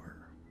anymore.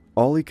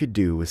 All he could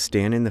do was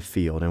stand in the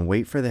field and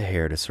wait for the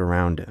hair to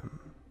surround him.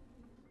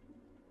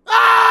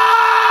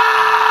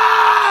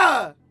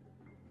 Ah!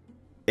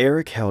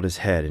 Eric held his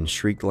head and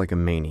shrieked like a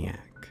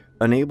maniac,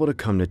 unable to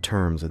come to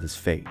terms with his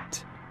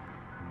fate.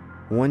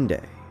 One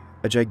day,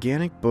 a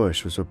gigantic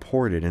bush was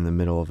reported in the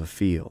middle of a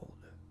field.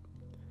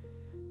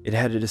 It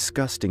had a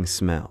disgusting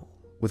smell,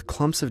 with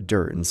clumps of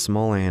dirt and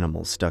small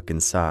animals stuck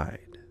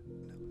inside.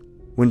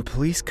 When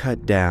police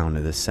cut down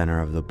to the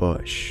center of the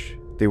bush,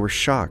 they were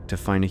shocked to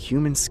find a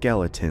human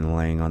skeleton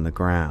laying on the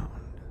ground.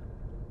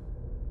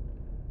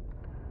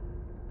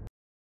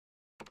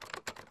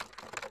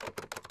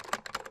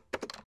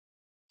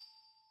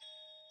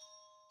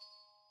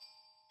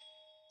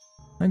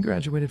 I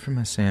graduated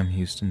from Sam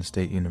Houston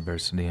State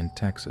University in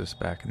Texas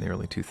back in the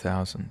early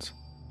 2000s.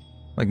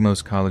 Like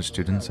most college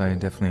students, I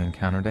definitely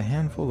encountered a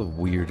handful of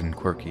weird and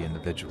quirky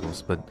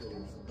individuals, but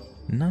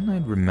none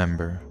I'd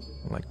remember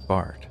like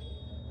Bart.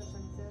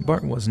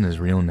 Bart wasn't his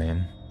real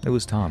name, it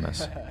was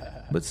Thomas,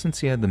 but since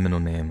he had the middle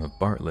name of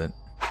Bartlett,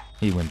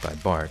 he went by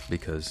Bart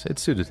because it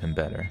suited him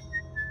better.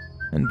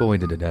 And boy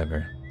did it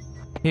ever.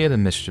 He had a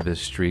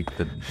mischievous streak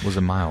that was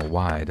a mile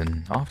wide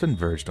and often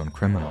verged on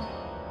criminal.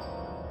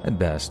 At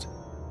best,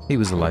 he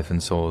was the life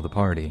and soul of the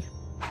party.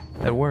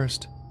 At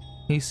worst,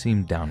 he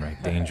seemed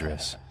downright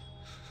dangerous.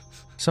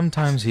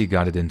 Sometimes he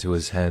got it into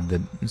his head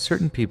that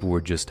certain people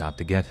were just out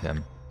to get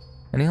him,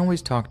 and he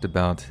always talked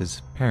about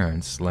his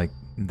parents like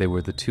they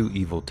were the two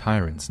evil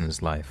tyrants in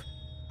his life,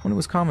 when it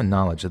was common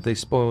knowledge that they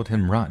spoiled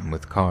him rotten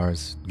with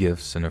cars,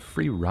 gifts, and a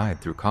free ride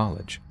through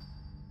college.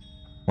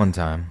 One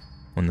time,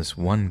 when this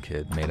one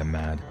kid made him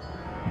mad,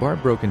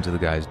 Bart broke into the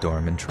guy's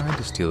dorm and tried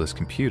to steal his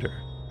computer.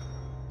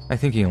 I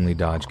think he only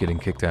dodged getting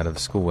kicked out of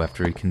school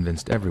after he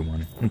convinced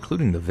everyone,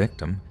 including the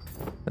victim,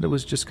 that it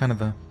was just kind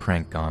of a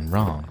prank gone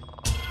wrong.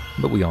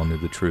 But we all knew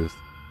the truth.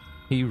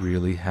 He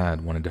really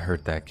had wanted to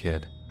hurt that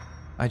kid.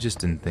 I just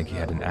didn't think he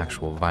had an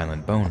actual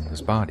violent bone in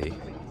his body.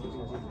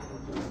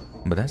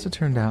 But as it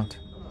turned out,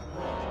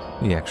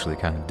 he actually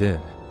kind of did.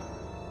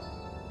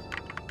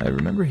 I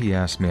remember he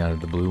asked me out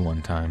of the blue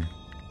one time,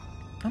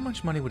 "How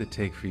much money would it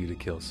take for you to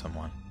kill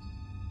someone?"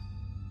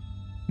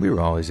 We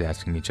were always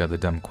asking each other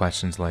dumb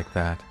questions like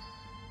that.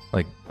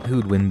 Like,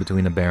 who'd win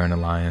between a bear and a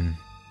lion?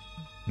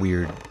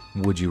 Weird,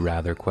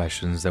 would-you-rather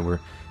questions that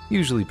were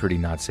usually pretty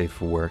not safe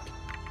for work.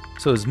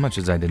 So as much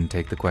as I didn't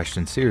take the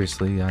question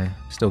seriously, I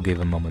still gave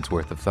a moment's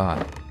worth of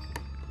thought.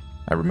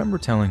 I remember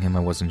telling him I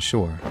wasn't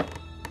sure,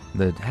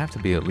 that it'd have to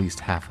be at least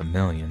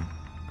 $500,000.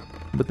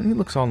 But then he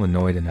looks all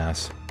annoyed and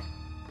asks,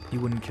 "You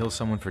wouldn't kill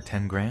someone for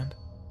 10 grand?"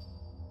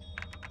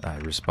 I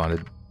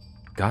responded,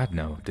 "God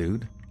no,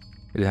 dude.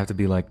 It'd have to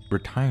be like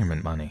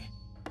retirement money."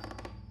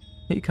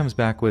 He comes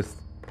back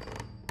with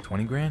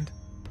 20 grand?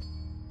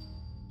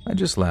 I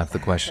just laughed the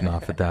question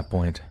off at that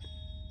point,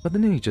 but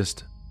then he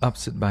just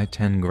ups it by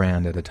 10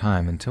 grand at a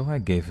time until I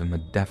gave him a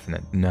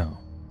definite no.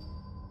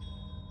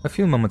 A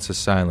few moments of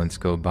silence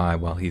go by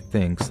while he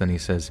thinks, then he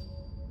says,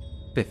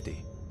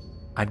 50.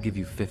 I'd give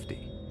you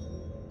 50.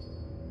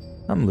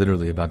 I'm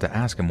literally about to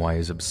ask him why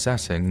he's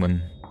obsessing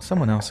when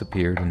someone else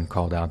appeared and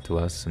called out to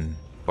us and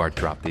Bart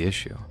dropped the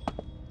issue.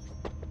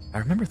 I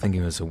remember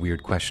thinking it was a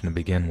weird question to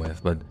begin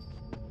with, but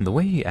the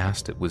way he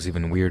asked it was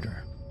even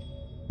weirder.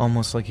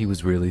 Almost like he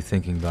was really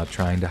thinking about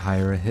trying to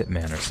hire a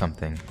hitman or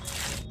something.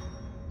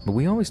 But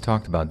we always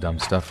talked about dumb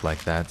stuff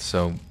like that,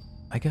 so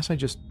I guess I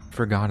just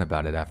forgot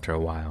about it after a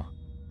while.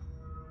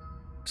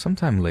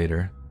 Sometime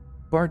later,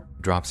 Bart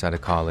drops out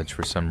of college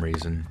for some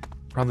reason.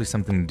 Probably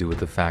something to do with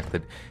the fact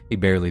that he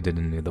barely did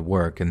any of the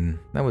work, and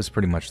that was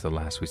pretty much the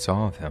last we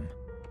saw of him.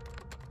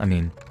 I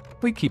mean,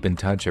 we keep in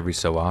touch every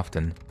so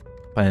often,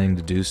 planning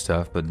to do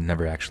stuff but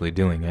never actually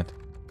doing it.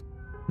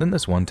 Then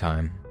this one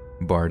time,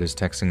 Bart is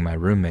texting my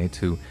roommate,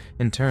 who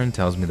in turn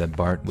tells me that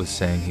Bart was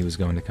saying he was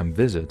going to come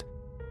visit.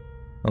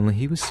 Only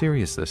he was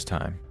serious this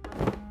time.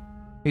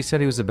 He said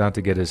he was about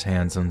to get his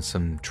hands on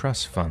some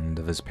trust fund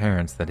of his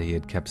parents that he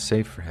had kept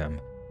safe for him,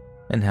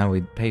 and how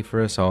he'd pay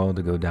for us all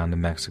to go down to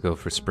Mexico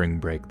for spring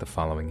break the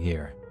following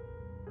year.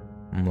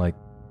 I'm like,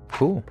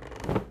 cool.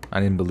 I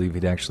didn't believe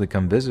he'd actually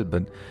come visit,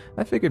 but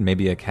I figured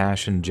maybe a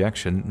cash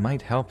injection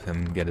might help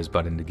him get his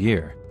butt into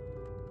gear.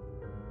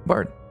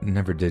 Bart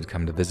never did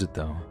come to visit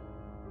though,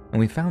 and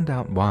we found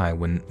out why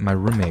when my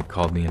roommate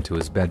called me into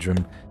his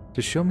bedroom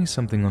to show me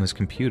something on his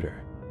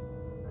computer.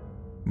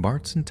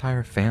 Bart's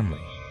entire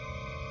family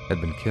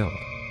had been killed,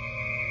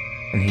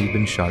 and he'd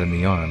been shot in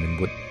the arm in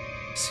what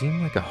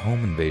seemed like a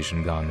home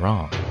invasion gone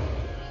wrong.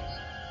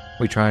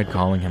 We tried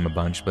calling him a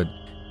bunch, but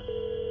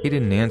he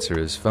didn't answer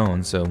his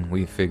phone, so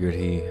we figured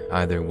he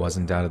either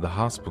wasn't out of the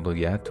hospital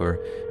yet or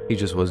he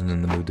just wasn't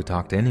in the mood to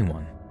talk to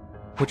anyone,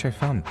 which I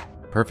found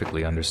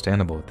perfectly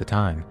understandable at the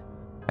time.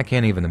 I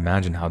can't even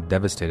imagine how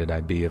devastated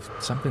I'd be if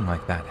something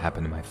like that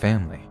happened to my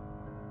family.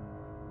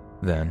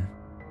 Then,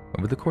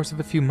 over the course of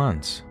a few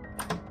months,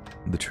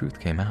 the truth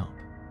came out.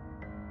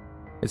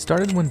 It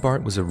started when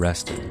Bart was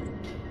arrested.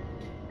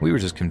 We were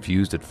just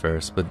confused at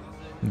first, but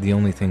the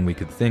only thing we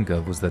could think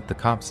of was that the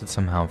cops had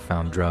somehow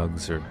found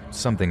drugs or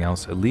something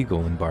else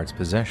illegal in Bart's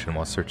possession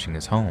while searching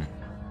his home.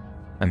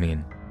 I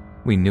mean,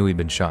 we knew he'd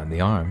been shot in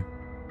the arm.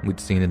 We'd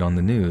seen it on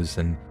the news,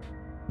 and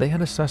they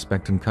had a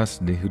suspect in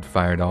custody who'd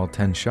fired all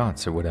 10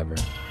 shots or whatever.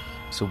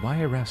 So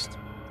why arrest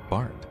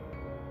Bart?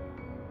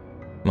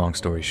 Long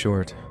story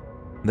short,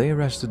 they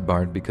arrested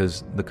Bart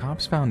because the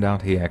cops found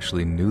out he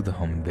actually knew the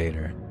home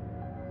invader.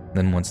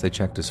 Then once they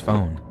checked his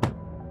phone,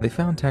 they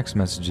found text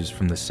messages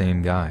from the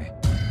same guy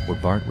where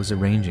Bart was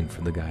arranging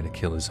for the guy to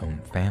kill his own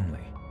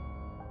family.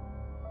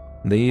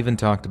 They even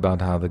talked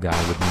about how the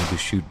guy would need to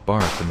shoot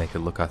Bart to make it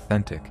look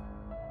authentic,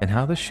 and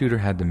how the shooter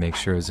had to make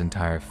sure his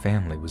entire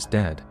family was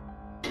dead,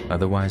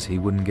 otherwise he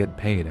wouldn't get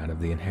paid out of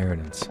the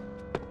inheritance.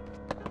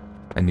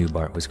 I knew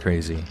Bart was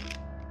crazy,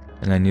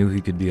 and I knew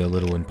he could be a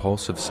little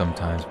impulsive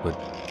sometimes,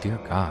 but dear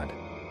God,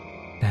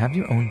 to have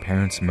your own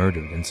parents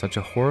murdered in such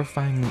a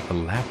horrifyingly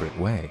elaborate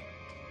way,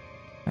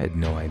 I had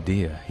no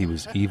idea he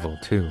was evil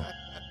too.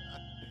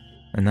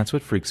 And that's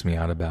what freaks me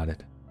out about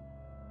it.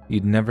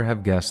 You'd never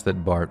have guessed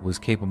that Bart was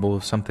capable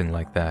of something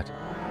like that.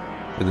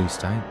 At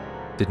least I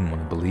didn't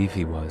want to believe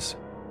he was.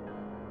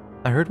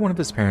 I heard one of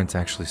his parents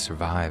actually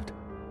survived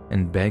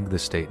and begged the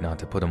state not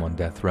to put him on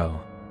death row.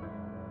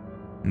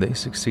 They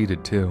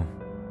succeeded too.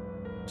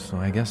 So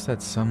I guess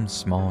that's some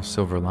small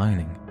silver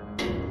lining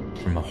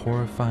from a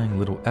horrifying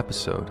little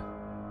episode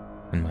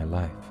in my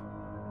life.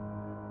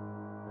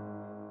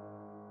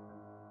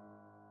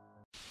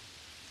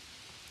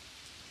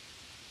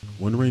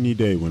 One rainy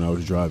day when I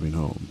was driving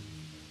home,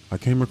 I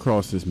came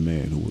across this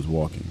man who was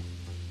walking.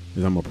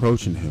 As I'm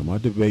approaching him, I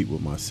debate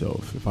with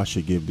myself if I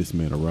should give this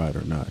man a ride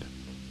or not.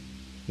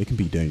 It can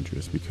be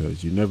dangerous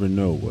because you never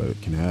know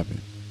what can happen,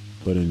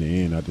 but in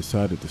the end I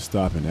decided to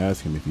stop and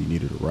ask him if he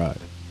needed a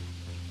ride.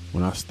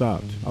 When I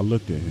stopped, I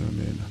looked at him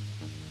and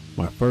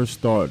my first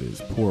thought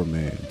is, poor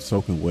man,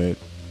 soaking wet,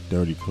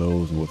 dirty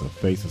clothes, and with a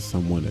face of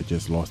someone that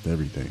just lost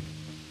everything.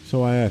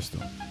 So I asked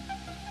him,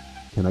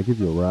 "Can I give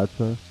you a ride,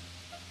 sir?"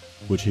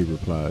 Which he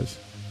replies,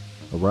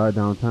 "A ride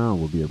downtown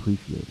will be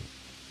appreciated."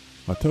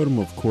 I told him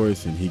of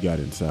course, and he got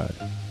inside.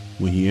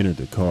 When he entered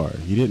the car,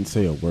 he didn't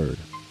say a word.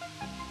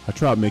 I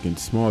tried making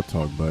small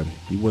talk, but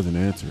he wasn't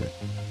answering.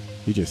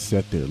 He just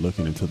sat there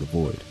looking into the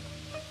void.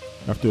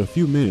 After a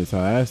few minutes,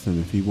 I asked him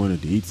if he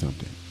wanted to eat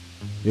something.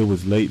 It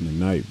was late in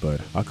the night,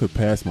 but I could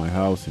pass my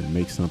house and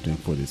make something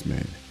for this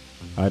man.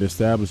 I had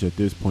established at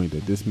this point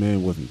that this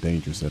man wasn't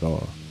dangerous at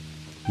all.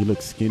 He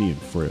looked skinny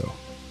and frail.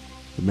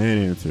 The man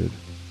answered,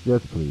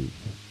 "Yes, please.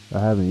 I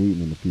haven't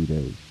eaten in a few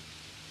days."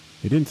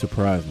 It didn't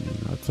surprise me.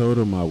 I told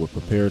him I would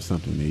prepare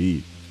something to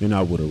eat, then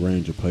I would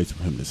arrange a place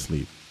for him to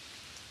sleep.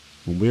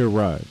 When we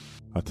arrived,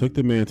 I took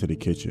the man to the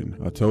kitchen.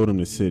 I told him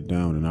to sit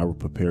down and I would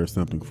prepare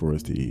something for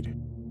us to eat.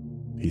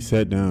 He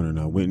sat down and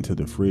I went into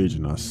the fridge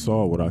and I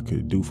saw what I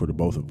could do for the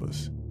both of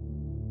us.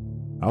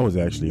 I was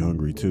actually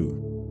hungry too.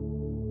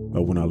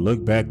 But when I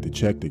looked back to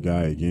check the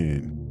guy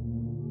again,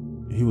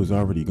 he was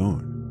already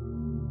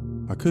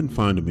gone. I couldn't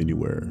find him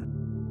anywhere.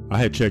 I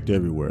had checked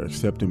everywhere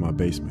except in my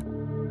basement.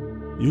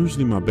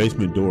 Usually my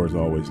basement door is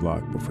always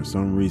locked, but for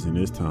some reason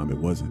this time it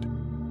wasn't.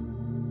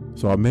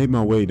 So I made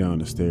my way down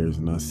the stairs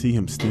and I see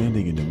him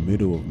standing in the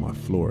middle of my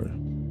floor,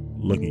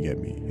 looking at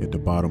me at the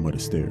bottom of the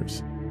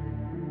stairs.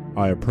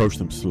 I approached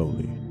him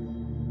slowly.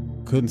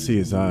 Couldn't see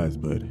his eyes,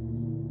 but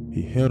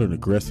he held an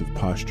aggressive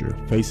posture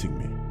facing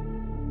me.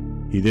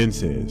 He then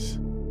says,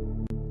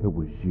 "It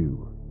was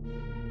you."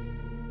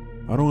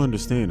 "I don't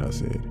understand," I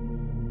said.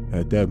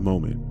 At that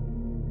moment,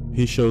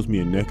 he shows me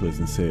a necklace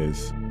and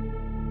says,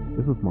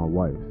 "This was my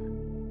wife's,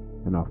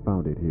 and I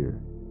found it here.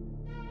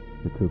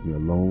 It took me a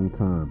long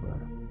time,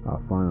 but I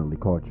finally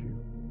caught you."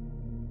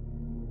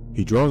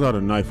 He draws out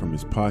a knife from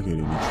his pocket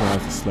and he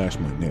tries to slash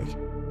my neck.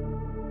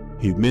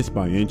 He missed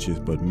by inches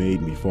but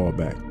made me fall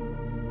back.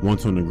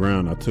 Once on the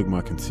ground, I took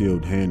my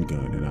concealed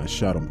handgun and I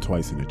shot him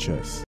twice in the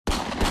chest.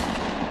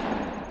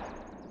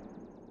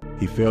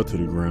 He fell to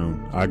the ground.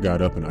 I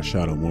got up and I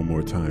shot him one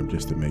more time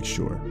just to make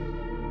sure.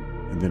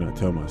 And then I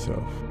tell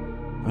myself,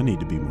 I need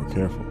to be more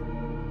careful.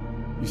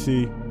 You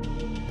see,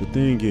 the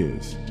thing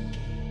is,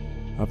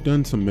 I've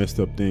done some messed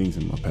up things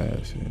in my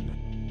past,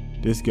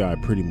 and this guy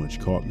pretty much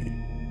caught me.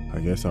 I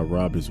guess I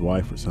robbed his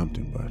wife or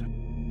something, but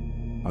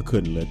I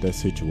couldn't let that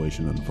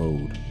situation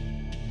unfold.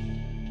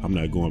 I'm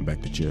not going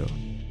back to jail.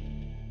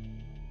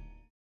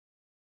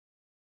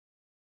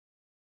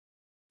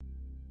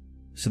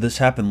 So this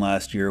happened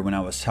last year when I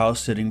was house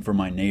sitting for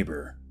my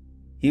neighbor.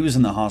 He was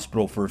in the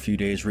hospital for a few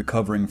days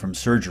recovering from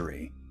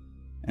surgery,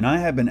 and I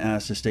had been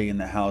asked to stay in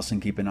the house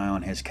and keep an eye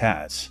on his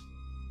cats.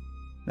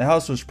 The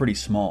house was pretty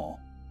small,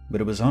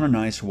 but it was on a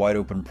nice wide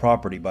open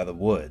property by the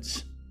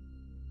woods.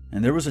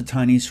 And there was a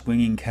tiny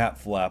swinging cat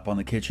flap on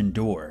the kitchen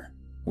door,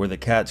 where the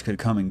cats could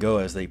come and go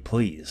as they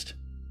pleased.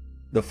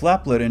 The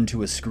flap led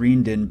into a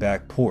screened-in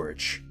back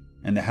porch,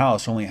 and the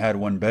house only had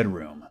one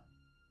bedroom.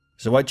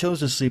 So I chose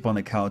to sleep on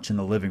the couch in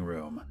the living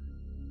room.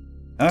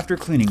 After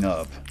cleaning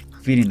up,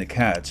 feeding the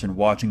cats, and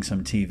watching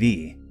some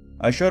TV,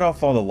 I shut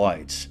off all the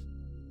lights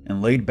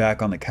and laid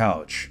back on the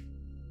couch.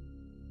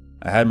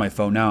 I had my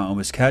phone out and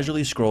was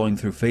casually scrolling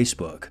through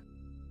Facebook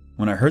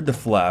when I heard the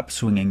flap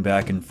swinging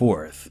back and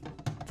forth.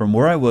 From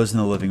where I was in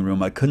the living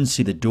room, I couldn't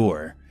see the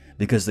door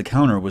because the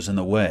counter was in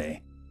the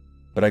way,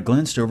 but I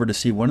glanced over to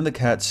see one of the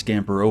cats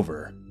scamper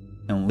over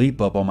and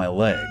leap up on my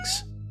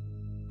legs.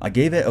 I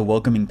gave it a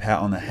welcoming pat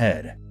on the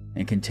head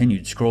and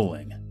continued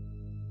scrolling.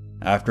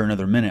 After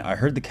another minute, I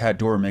heard the cat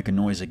door make a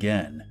noise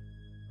again,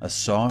 a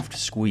soft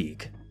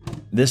squeak.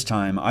 This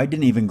time, I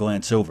didn't even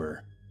glance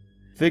over,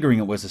 figuring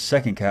it was the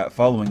second cat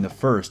following the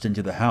first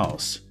into the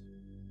house.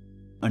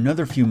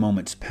 Another few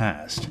moments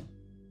passed.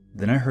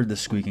 Then I heard the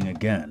squeaking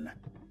again,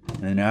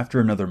 and then after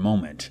another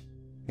moment,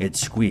 it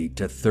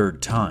squeaked a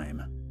third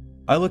time.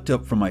 I looked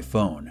up from my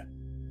phone,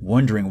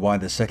 wondering why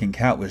the second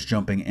cat was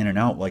jumping in and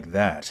out like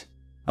that.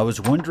 I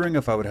was wondering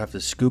if I would have to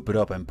scoop it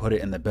up and put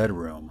it in the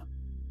bedroom.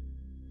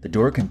 The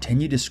door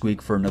continued to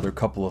squeak for another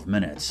couple of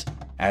minutes,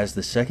 as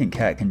the second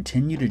cat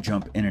continued to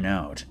jump in and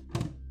out.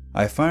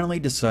 I finally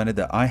decided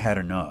that I had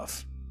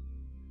enough.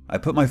 I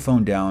put my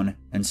phone down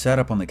and sat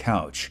up on the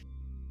couch.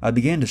 I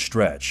began to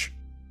stretch.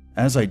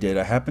 As I did,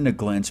 I happened to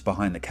glance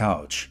behind the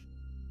couch,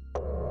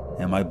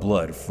 and my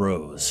blood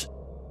froze.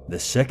 The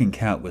second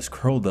cat was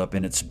curled up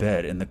in its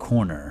bed in the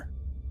corner,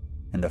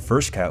 and the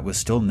first cat was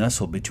still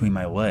nestled between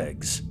my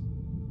legs.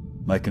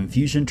 My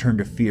confusion turned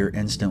to fear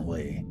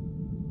instantly.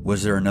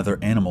 Was there another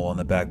animal on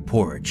the back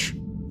porch?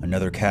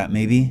 Another cat,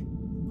 maybe?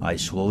 I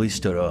slowly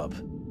stood up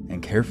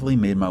and carefully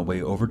made my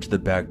way over to the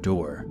back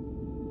door,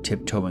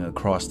 tiptoeing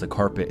across the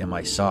carpet in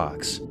my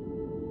socks.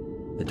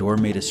 The door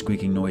made a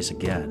squeaking noise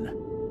again.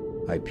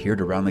 I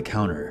peered around the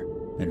counter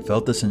and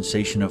felt the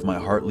sensation of my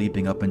heart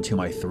leaping up into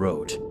my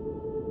throat.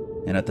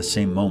 And at the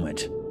same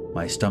moment,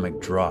 my stomach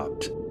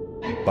dropped.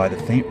 By the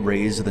faint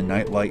rays of the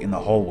nightlight in the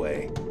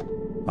hallway,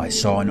 I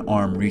saw an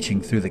arm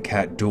reaching through the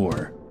cat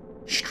door,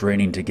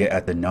 straining to get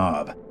at the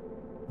knob.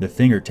 The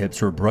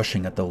fingertips were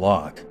brushing at the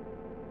lock.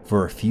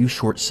 For a few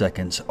short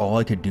seconds, all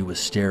I could do was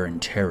stare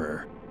in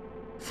terror,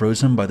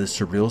 frozen by the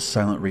surreal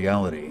silent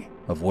reality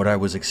of what I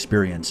was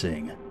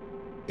experiencing.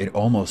 It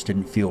almost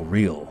didn't feel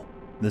real.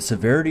 The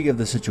severity of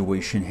the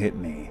situation hit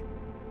me,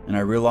 and I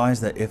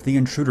realized that if the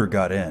intruder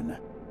got in,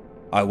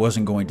 I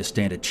wasn't going to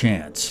stand a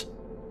chance.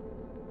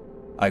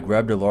 I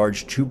grabbed a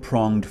large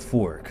two-pronged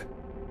fork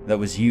that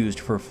was used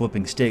for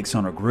flipping steaks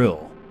on a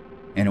grill,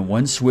 and in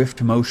one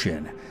swift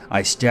motion,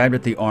 I stabbed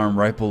at the arm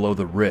right below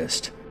the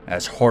wrist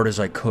as hard as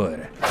I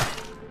could.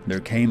 There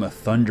came a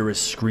thunderous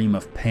scream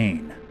of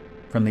pain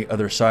from the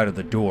other side of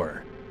the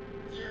door.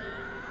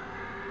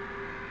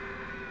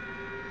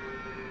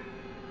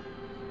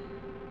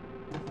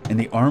 And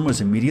the arm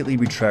was immediately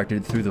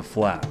retracted through the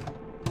flap.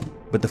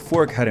 But the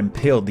fork had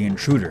impaled the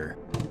intruder,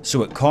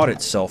 so it caught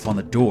itself on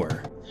the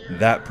door.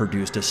 That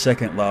produced a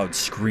second loud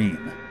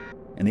scream,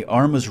 and the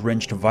arm was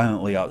wrenched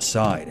violently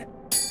outside.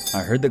 I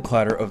heard the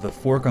clatter of the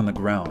fork on the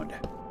ground,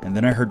 and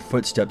then I heard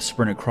footsteps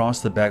sprint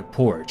across the back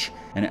porch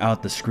and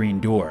out the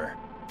screen door.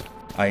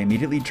 I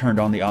immediately turned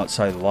on the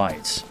outside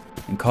lights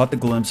and caught the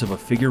glimpse of a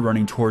figure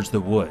running towards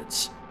the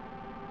woods.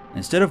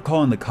 Instead of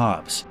calling the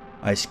cops,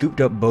 I scooped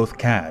up both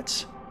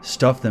cats,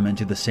 stuffed them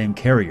into the same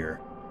carrier,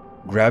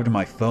 grabbed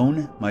my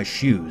phone, my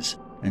shoes,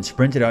 and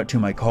sprinted out to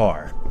my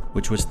car,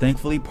 which was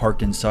thankfully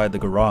parked inside the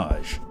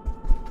garage.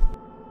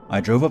 I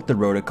drove up the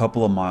road a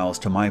couple of miles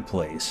to my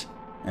place,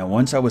 and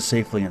once I was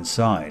safely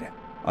inside,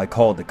 I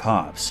called the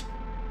cops.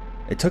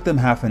 It took them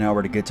half an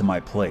hour to get to my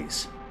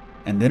place,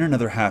 and then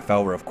another half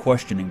hour of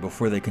questioning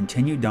before they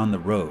continued down the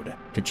road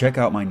to check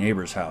out my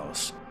neighbor's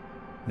house.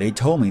 They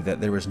told me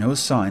that there was no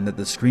sign that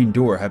the screen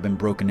door had been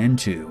broken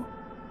into,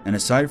 and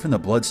aside from the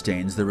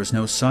bloodstains, there was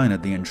no sign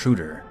of the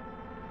intruder.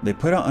 They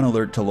put out an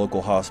alert to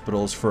local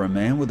hospitals for a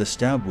man with a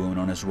stab wound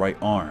on his right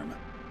arm.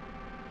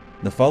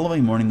 The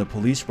following morning, the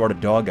police brought a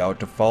dog out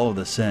to follow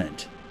the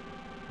scent,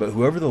 but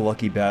whoever the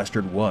lucky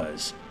bastard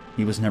was,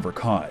 he was never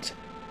caught.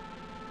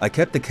 I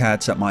kept the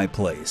cats at my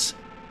place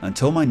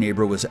until my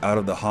neighbor was out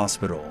of the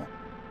hospital.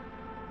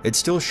 It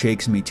still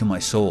shakes me to my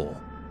soul,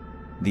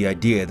 the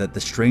idea that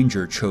the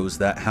stranger chose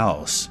that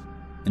house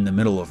in the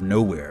middle of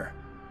nowhere,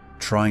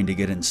 trying to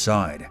get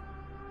inside.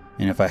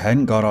 And if I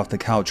hadn't got off the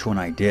couch when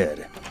I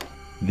did,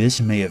 this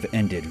may have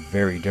ended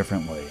very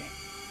differently.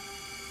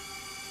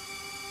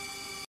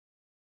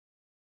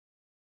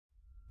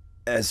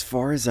 As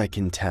far as I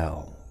can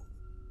tell,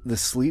 the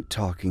sleep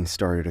talking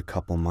started a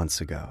couple months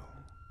ago.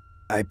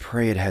 I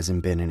pray it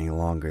hasn't been any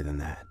longer than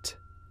that.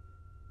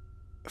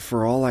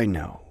 For all I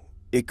know,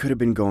 it could have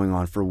been going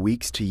on for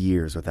weeks to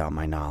years without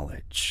my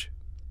knowledge.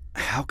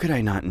 How could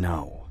I not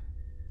know?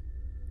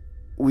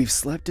 We've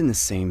slept in the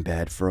same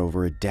bed for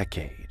over a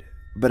decade,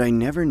 but I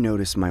never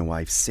noticed my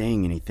wife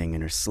saying anything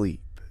in her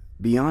sleep,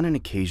 beyond an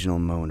occasional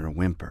moan or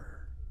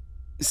whimper.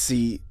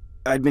 See,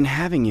 I'd been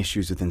having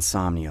issues with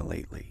insomnia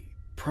lately.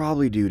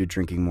 Probably due to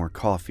drinking more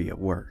coffee at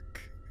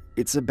work.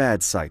 It's a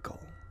bad cycle.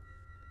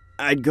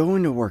 I'd go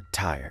into work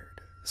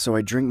tired, so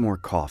I'd drink more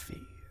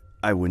coffee.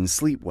 I wouldn't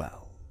sleep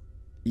well.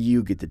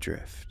 You get the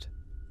drift.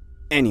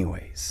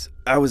 Anyways,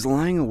 I was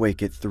lying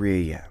awake at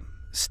 3 a.m.,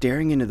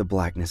 staring into the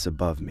blackness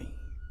above me,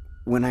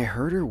 when I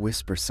heard her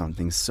whisper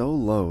something so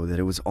low that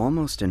it was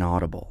almost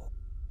inaudible.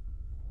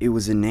 It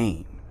was a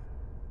name.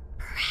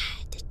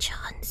 Brad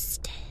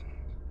Johnston.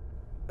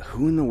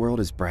 Who in the world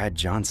is Brad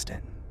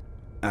Johnston?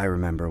 I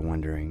remember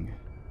wondering.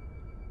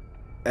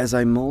 As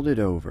I mulled it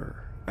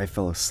over, I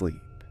fell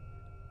asleep.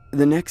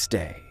 The next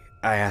day,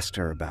 I asked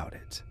her about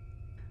it.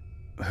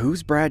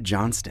 Who's Brad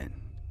Johnston?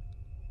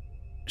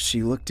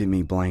 She looked at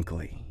me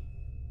blankly.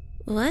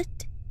 What?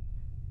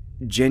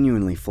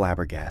 Genuinely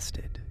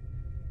flabbergasted.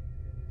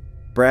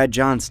 Brad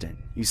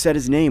Johnston, you said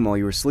his name while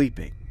you were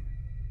sleeping.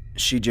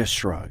 She just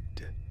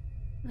shrugged.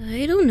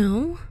 I don't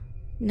know.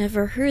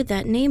 Never heard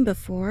that name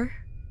before.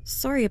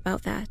 Sorry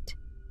about that.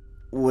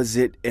 Was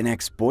it an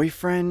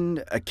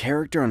ex-boyfriend, a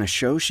character on a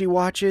show she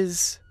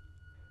watches?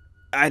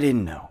 I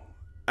didn't know.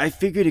 I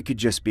figured it could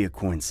just be a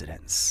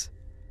coincidence.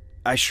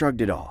 I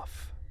shrugged it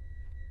off.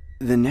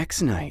 The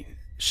next night,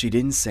 she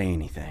didn't say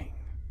anything.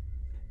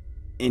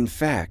 In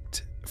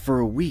fact, for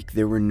a week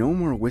there were no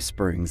more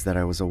whisperings that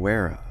I was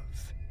aware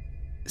of.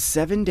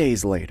 7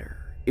 days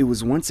later, it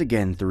was once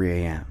again 3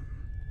 a.m.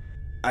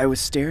 I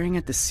was staring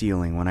at the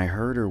ceiling when I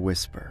heard her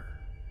whisper.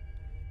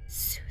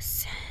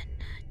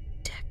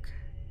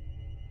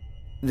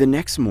 The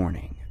next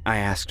morning, I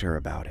asked her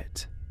about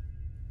it.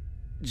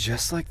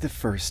 Just like the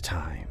first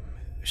time,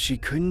 she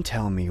couldn't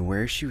tell me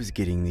where she was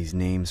getting these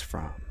names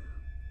from.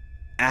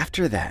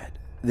 After that,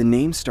 the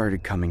names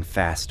started coming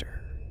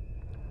faster.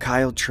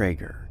 Kyle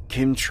Traeger,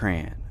 Kim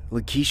Tran,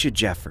 Lakeisha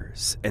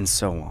Jeffers, and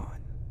so on.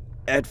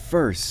 At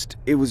first,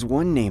 it was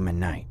one name a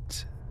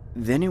night.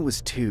 Then it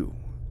was 2,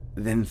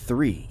 then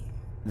 3,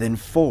 then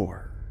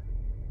 4.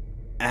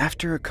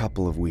 After a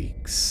couple of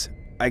weeks,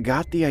 I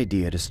got the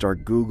idea to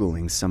start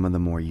Googling some of the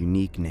more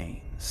unique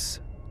names.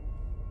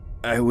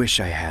 I wish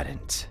I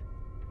hadn't.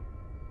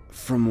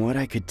 From what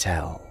I could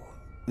tell,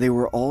 they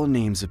were all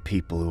names of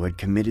people who had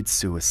committed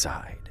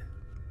suicide.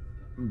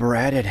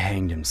 Brad had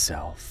hanged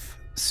himself,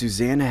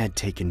 Susanna had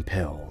taken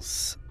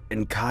pills,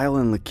 and Kyle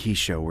and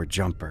Lakeisha were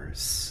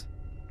jumpers.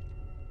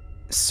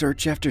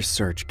 Search after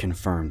search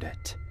confirmed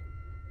it.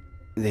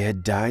 They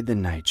had died the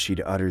night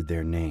she'd uttered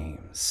their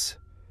names.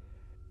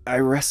 I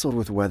wrestled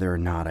with whether or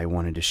not I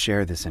wanted to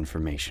share this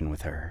information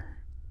with her.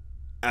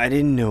 I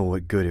didn't know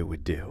what good it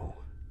would do.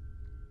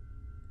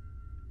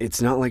 It's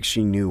not like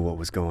she knew what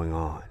was going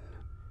on.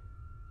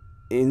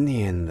 In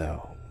the end,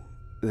 though,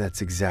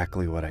 that's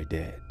exactly what I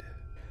did.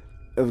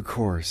 Of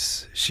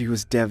course, she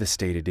was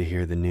devastated to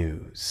hear the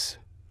news.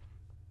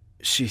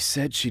 She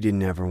said she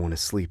didn't ever want to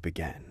sleep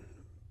again,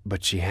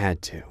 but she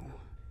had to.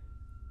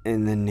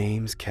 And the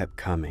names kept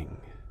coming.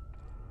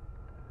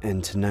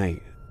 And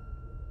tonight,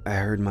 I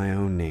heard my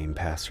own name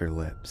pass her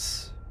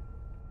lips.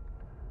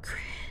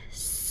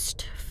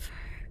 Christopher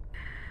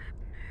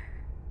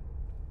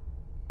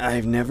Abner.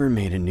 I've never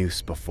made a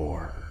noose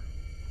before,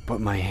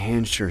 but my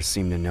hands sure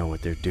seem to know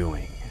what they're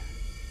doing.